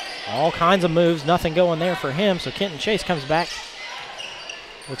 All kinds of moves, nothing going there for him. So Kenton Chase comes back,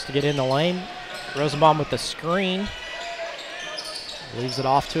 looks to get in the lane. Rosenbaum with the screen. Leaves it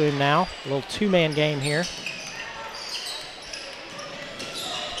off to him now. A little two-man game here.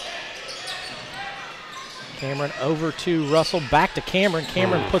 Cameron over to Russell, back to Cameron.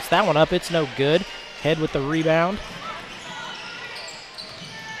 Cameron puts that one up, it's no good. Head with the rebound.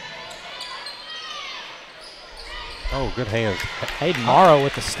 Oh, good hands. Hayden Morrow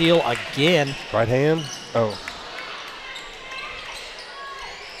with the steal again. Right hand. Oh.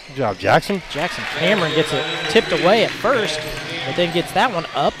 Good job, Jackson. Jackson Cameron gets it tipped away at first, but then gets that one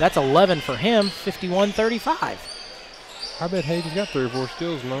up. That's 11 for him, 51-35. I bet Hayden's got 3 or 4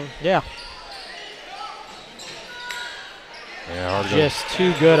 steals, man. Yeah. Yeah, just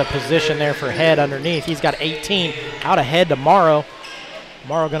too good a position there for Head underneath. He's got 18 out ahead to Morrow.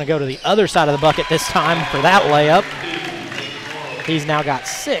 Morrow going to go to the other side of the bucket this time for that layup. He's now got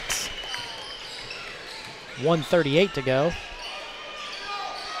 6. 1:38 to go.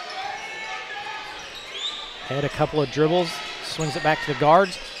 Head a couple of dribbles, swings it back to the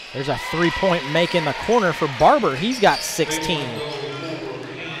guards. There's a three-point make in the corner for Barber. He's got 16.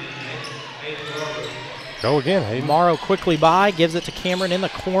 Go again, Hayden. Morrow quickly by, gives it to Cameron in the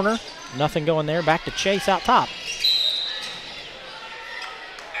corner. Nothing going there. Back to Chase out top.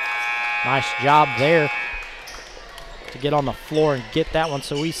 Nice job there to get on the floor and get that one.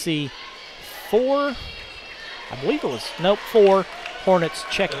 So we see 4, I believe it was, nope, 4 Hornets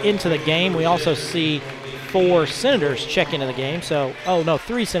check into the game. We also see 4 Senators check into the game. So,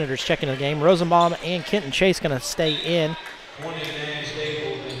 3 Senators check into the game. Rosenbaum and Kenton Chase going to stay in.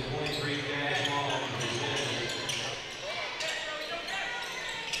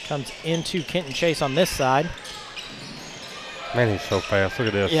 Comes into Kenton Chase on this side. Man, he's so fast. Look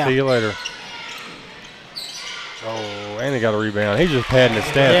at this. Yeah. See you later. Oh, and he got a rebound. He's just padding his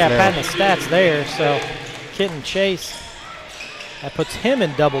stats Yeah, now. padding his stats there. So Kenton Chase, that puts him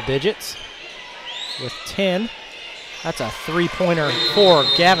in double digits with 10. That's a three-pointer for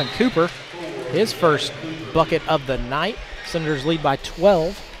Gavin Cooper. His first bucket of the night. Senators lead by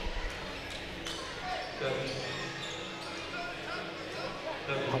 12.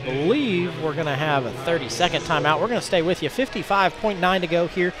 I believe we're going to have a 30-second timeout. We're going to stay with you. 55.9 to go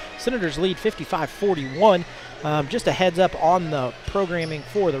here. Senators lead 55-41. Just a heads up on the programming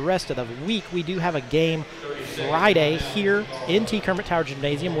for the rest of the week. We do have a game Friday here in T. Kermit Tower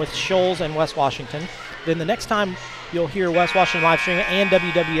Gymnasium with Shoals and West Washington. Then the next time you'll hear West Washington live stream and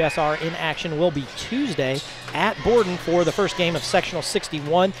WWSR in action will be Tuesday at Borden for the first game of Sectional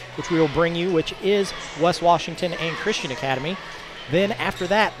 61, which we will bring you, which is West Washington and Christian Academy. Then after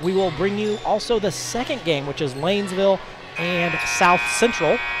that, we will bring you also the second game, which is Lanesville and South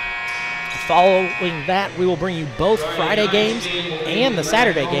Central. Following that, we will bring you both Friday games and the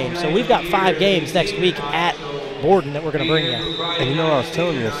Saturday games. So we've got 5 games next week at Borden that we're going to bring you. And you know, I was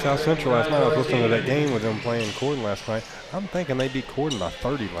telling you, South Central last night, I was listening to that game with them playing Corden last night. I'm thinking they beat Corden by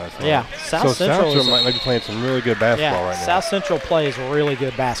 30 last night. Yeah, South Central might be playing some really good basketball right now. South Central plays really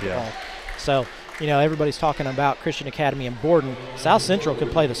good basketball. Yeah. So, you know, everybody's talking about Christian Academy and Borden. South Central could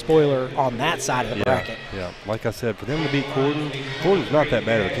play the spoiler on that side of the bracket. Yeah, like I said, for them to beat Corden's not that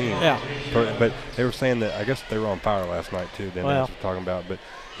bad of a team. Yeah. But they were saying that, I guess they were on fire last night too, then that's what we're talking about. But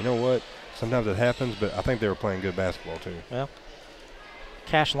you know what? Sometimes it happens, but I think they were playing good basketball too. Well,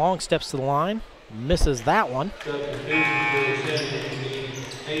 Cash Long steps to the line, misses that one.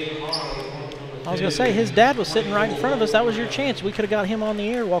 I was going to say, his dad was sitting right in front of us. That was your chance. We could have got him on the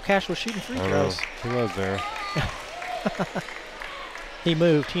air while Cash was shooting free throws. He was there. He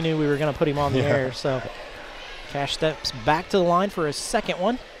moved. He knew we were going to put him on the air. So Cash steps back to the line for his second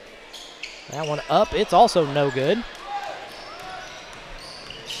one. That one up. It's also no good.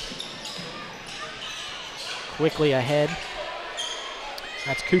 Quickly ahead.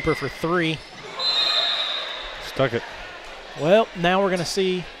 That's Cooper for 3. Stuck it. Well, now we're going to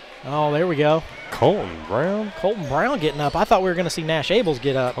see. Oh, there we go. Colton Brown? Colton Brown getting up. I thought we were going to see Nash Abels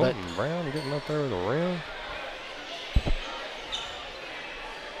get up. Colton Brown getting up there with a rim?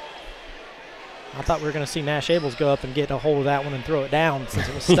 I thought we were going to see Nash Abels go up and get a hold of that one and throw it down since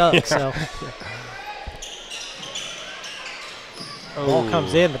it was stuck. So Ball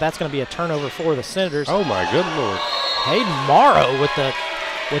comes in, but that's going to be a turnover for the Senators. Oh, my good Lord. Hayden Morrow with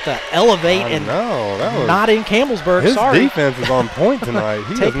the elevate and not in Campbellsburg. His Sorry. defense is on point tonight.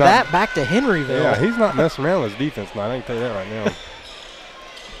 He Take that back to Henryville. Yeah, he's not messing around with his defense tonight. I can tell you that right now.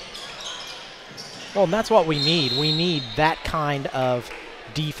 Well, and that's what we need. We need that kind of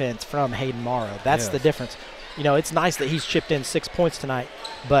defense from Hayden Morrow. That's the difference. You know, it's nice that he's chipped in 6 points tonight,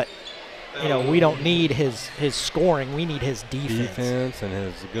 but you know, we don't need his scoring. We need his defense. Defense and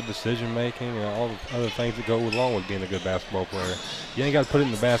his good decision making and all the other things that go along with being a good basketball player. You ain't got to put it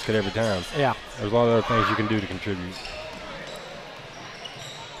in the basket every time. Yeah. There's a lot of other things you can do to contribute.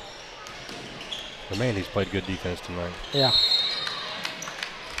 But man, he's played good defense tonight. Yeah.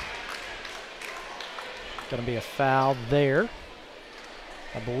 Going to be a foul there.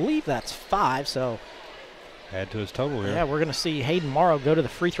 I believe that's 5, so. Add to his total here. Yeah, we're going to see Hayden Morrow go to the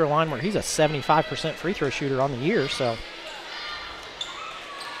free throw line where he's a 75% free throw shooter on the year, so.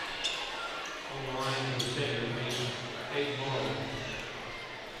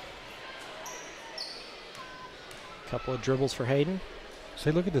 Couple of dribbles for Hayden.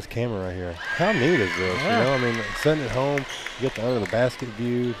 See, look at this camera right here. How neat is this? Yeah. You know, I mean, sitting at home, you get the under the basket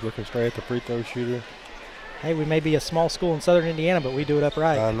view, looking straight at the free throw shooter. Hey, we may be a small school in southern Indiana, but we do it up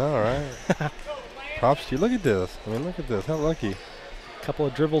right. I know, right? Props to you. Look at this. I mean, look at this. How lucky. Couple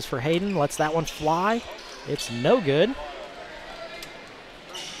of dribbles for Hayden. Lets that one fly. It's no good.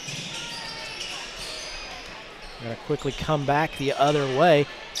 Going to quickly come back the other way.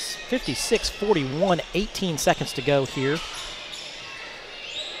 56-41, 18 seconds to go here.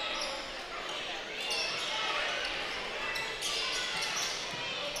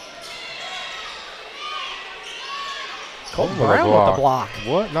 Colton Brown with the block.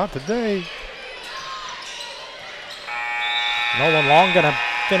 What? Not today. Nolan Long going to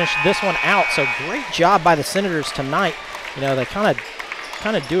finish this one out. So great job by the Senators tonight. You know, they kind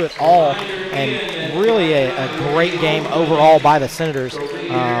of do it all, and really a great game overall by the Senators. You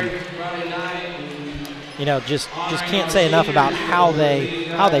know, just can't say enough about how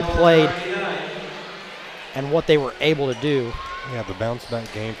they played and what they were able to do. Yeah, the bounce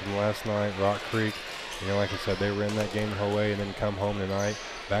back game from last night, Rock Creek. You know, like I said, they were in that game the whole way and then come home tonight,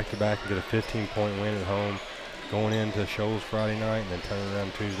 back-to-back, and get a 15-point win at home, going into Shoals Friday night and then turning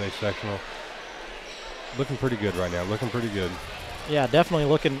around Tuesday sectional. Looking pretty good right now, looking pretty good. Yeah, definitely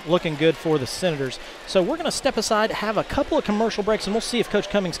looking good for the Senators. So we're going to step aside, have a couple of commercial breaks, and we'll see if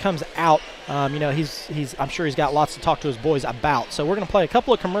Coach Cummings comes out. You know, I'm sure he's got lots to talk to his boys about. So we're going to play a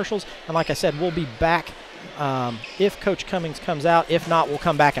couple of commercials, and like I said, we'll be back if Coach Cummings comes out. If not, we'll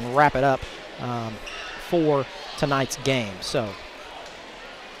come back and wrap it up for tonight's game. So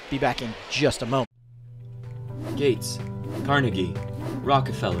be back in just a moment. Gates, Carnegie,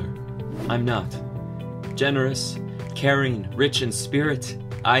 Rockefeller. I'm not. Generous, caring, rich in spirit,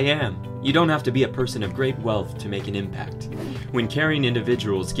 I am. You don't have to be a person of great wealth to make an impact. When caring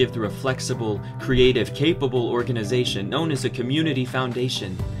individuals give through a flexible, creative, capable organization known as a community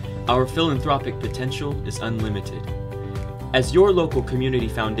foundation, our philanthropic potential is unlimited. As your local community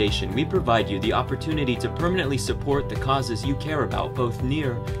foundation, we provide you the opportunity to permanently support the causes you care about, both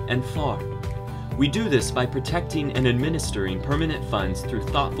near and far. We do this by protecting and administering permanent funds through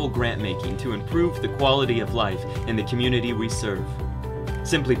thoughtful grant making to improve the quality of life in the community we serve.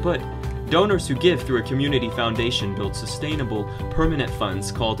 Simply put, donors who give through a community foundation build sustainable, permanent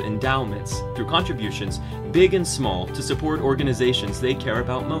funds called endowments through contributions, big and small, to support organizations they care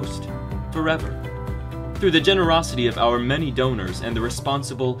about most, forever. Through the generosity of our many donors and the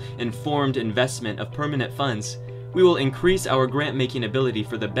responsible, informed investment of permanent funds, we will increase our grant-making ability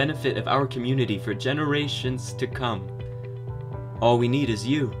for the benefit of our community for generations to come. All we need is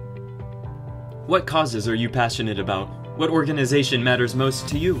you. What causes are you passionate about? What organization matters most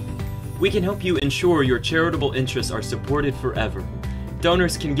to you? We can help you ensure your charitable interests are supported forever.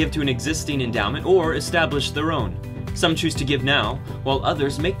 Donors can give to an existing endowment or establish their own. Some choose to give now, while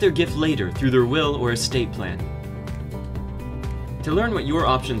others make their gift later through their will or estate plan. To learn what your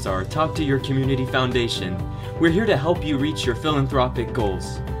options are, talk to your community foundation. We're here to help you reach your philanthropic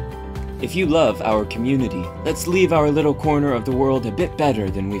goals. If you love our community, let's leave our little corner of the world a bit better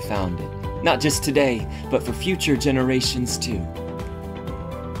than we found it. Not just today, but for future generations too.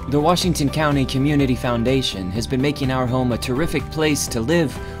 The Washington County Community Foundation has been making our home a terrific place to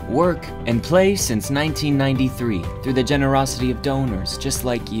live, work, and play since 1993 through the generosity of donors just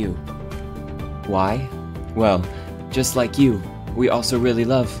like you. Why? Well, just like you, we also really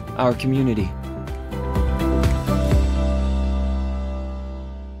love our community.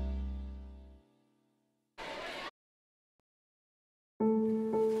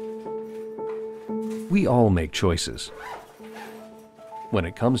 We all make choices. When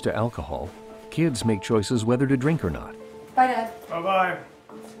it comes to alcohol, kids make choices whether to drink or not. Bye, Dad. Bye-bye.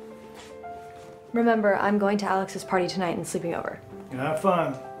 Remember, I'm going to Alex's party tonight and sleeping over. Have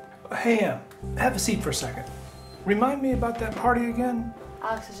fun. Hey, have a seat for a second. Remind me about that party again?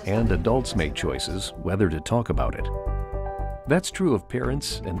 Alex is just... And adults make choices whether to talk about it. That's true of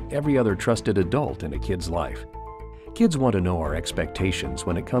parents and every other trusted adult in a kid's life. Kids want to know our expectations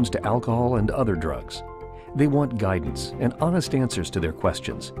when it comes to alcohol and other drugs. They want guidance and honest answers to their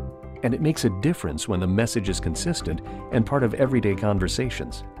questions. And it makes a difference when the message is consistent and part of everyday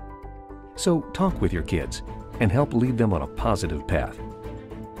conversations. So talk with your kids and help lead them on a positive path.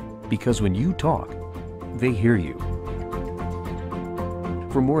 Because when you talk, they hear you.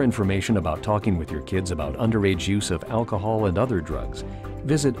 For more information about talking with your kids about underage use of alcohol and other drugs,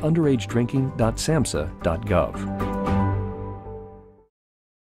 visit underagedrinking.samhsa.gov.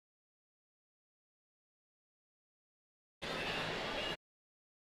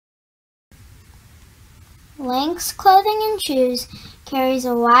 Lynx Clothing and Shoes carries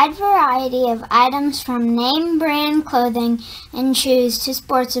a wide variety of items from name brand clothing and shoes to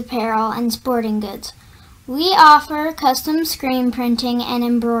sports apparel and sporting goods. We offer custom screen printing and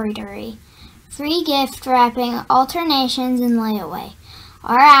embroidery, free gift wrapping, alternations, and layaway.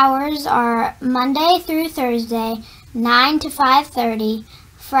 Our hours are Monday through Thursday, 9 to 5:30,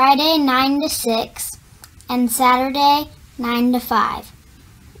 Friday 9 to 6, and Saturday 9 to 5.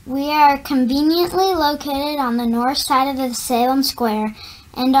 We are conveniently located on the north side of the Salem Square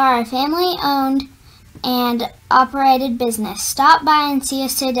and are a family-owned and operated business. Stop by and see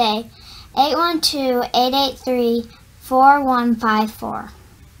us today. 812-883-4154.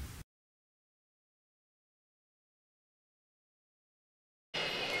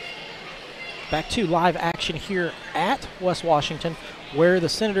 Back to live action here at West Washington, where the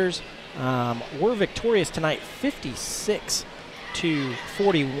Senators were victorious tonight,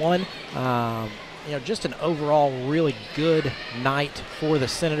 56-41. Just an overall really good night for the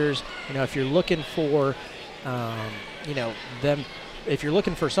Senators. If you're looking for, if you're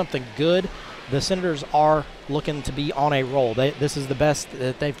looking for something good, the Senators are looking to be on a roll. This is the best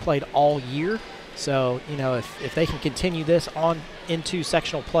that they've played all year. So, if they can continue this on into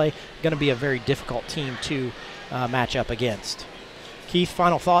sectional play, going to be a very difficult team to match up against. Keith,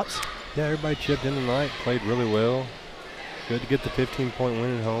 final thoughts? Yeah, everybody chipped in tonight, played really well. Good to get the 15-point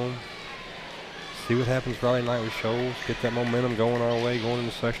win at home. See what happens Friday night with Shoals. Get that momentum going our way, going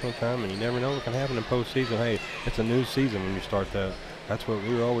into sectional time, and you never know what can happen in postseason. Hey, it's a new season when you start that. That's what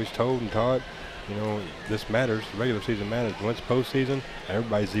we were always told and taught. This matters. The regular season matters. When it's postseason,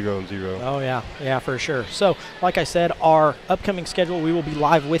 everybody's 0-0. Oh, yeah, for sure. So, like I said, our upcoming schedule, we will be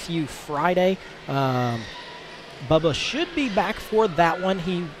live with you Friday. Bubba should be back for that one.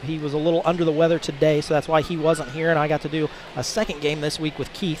 He was a little under the weather today, so that's why he wasn't here, and I got to do a second game this week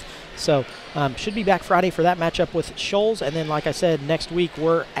with Keith. So, should be back Friday for that matchup with Shoals. And then, like I said, next week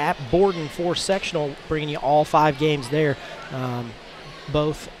we're at Borden for sectional, bringing you all 5 games there.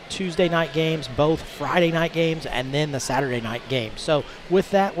 Both Tuesday night games, both Friday night games, and then the Saturday night game. So with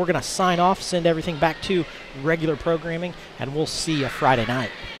that, we're going to sign off, send everything back to regular programming, and we'll see you Friday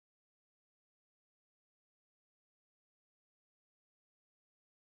night.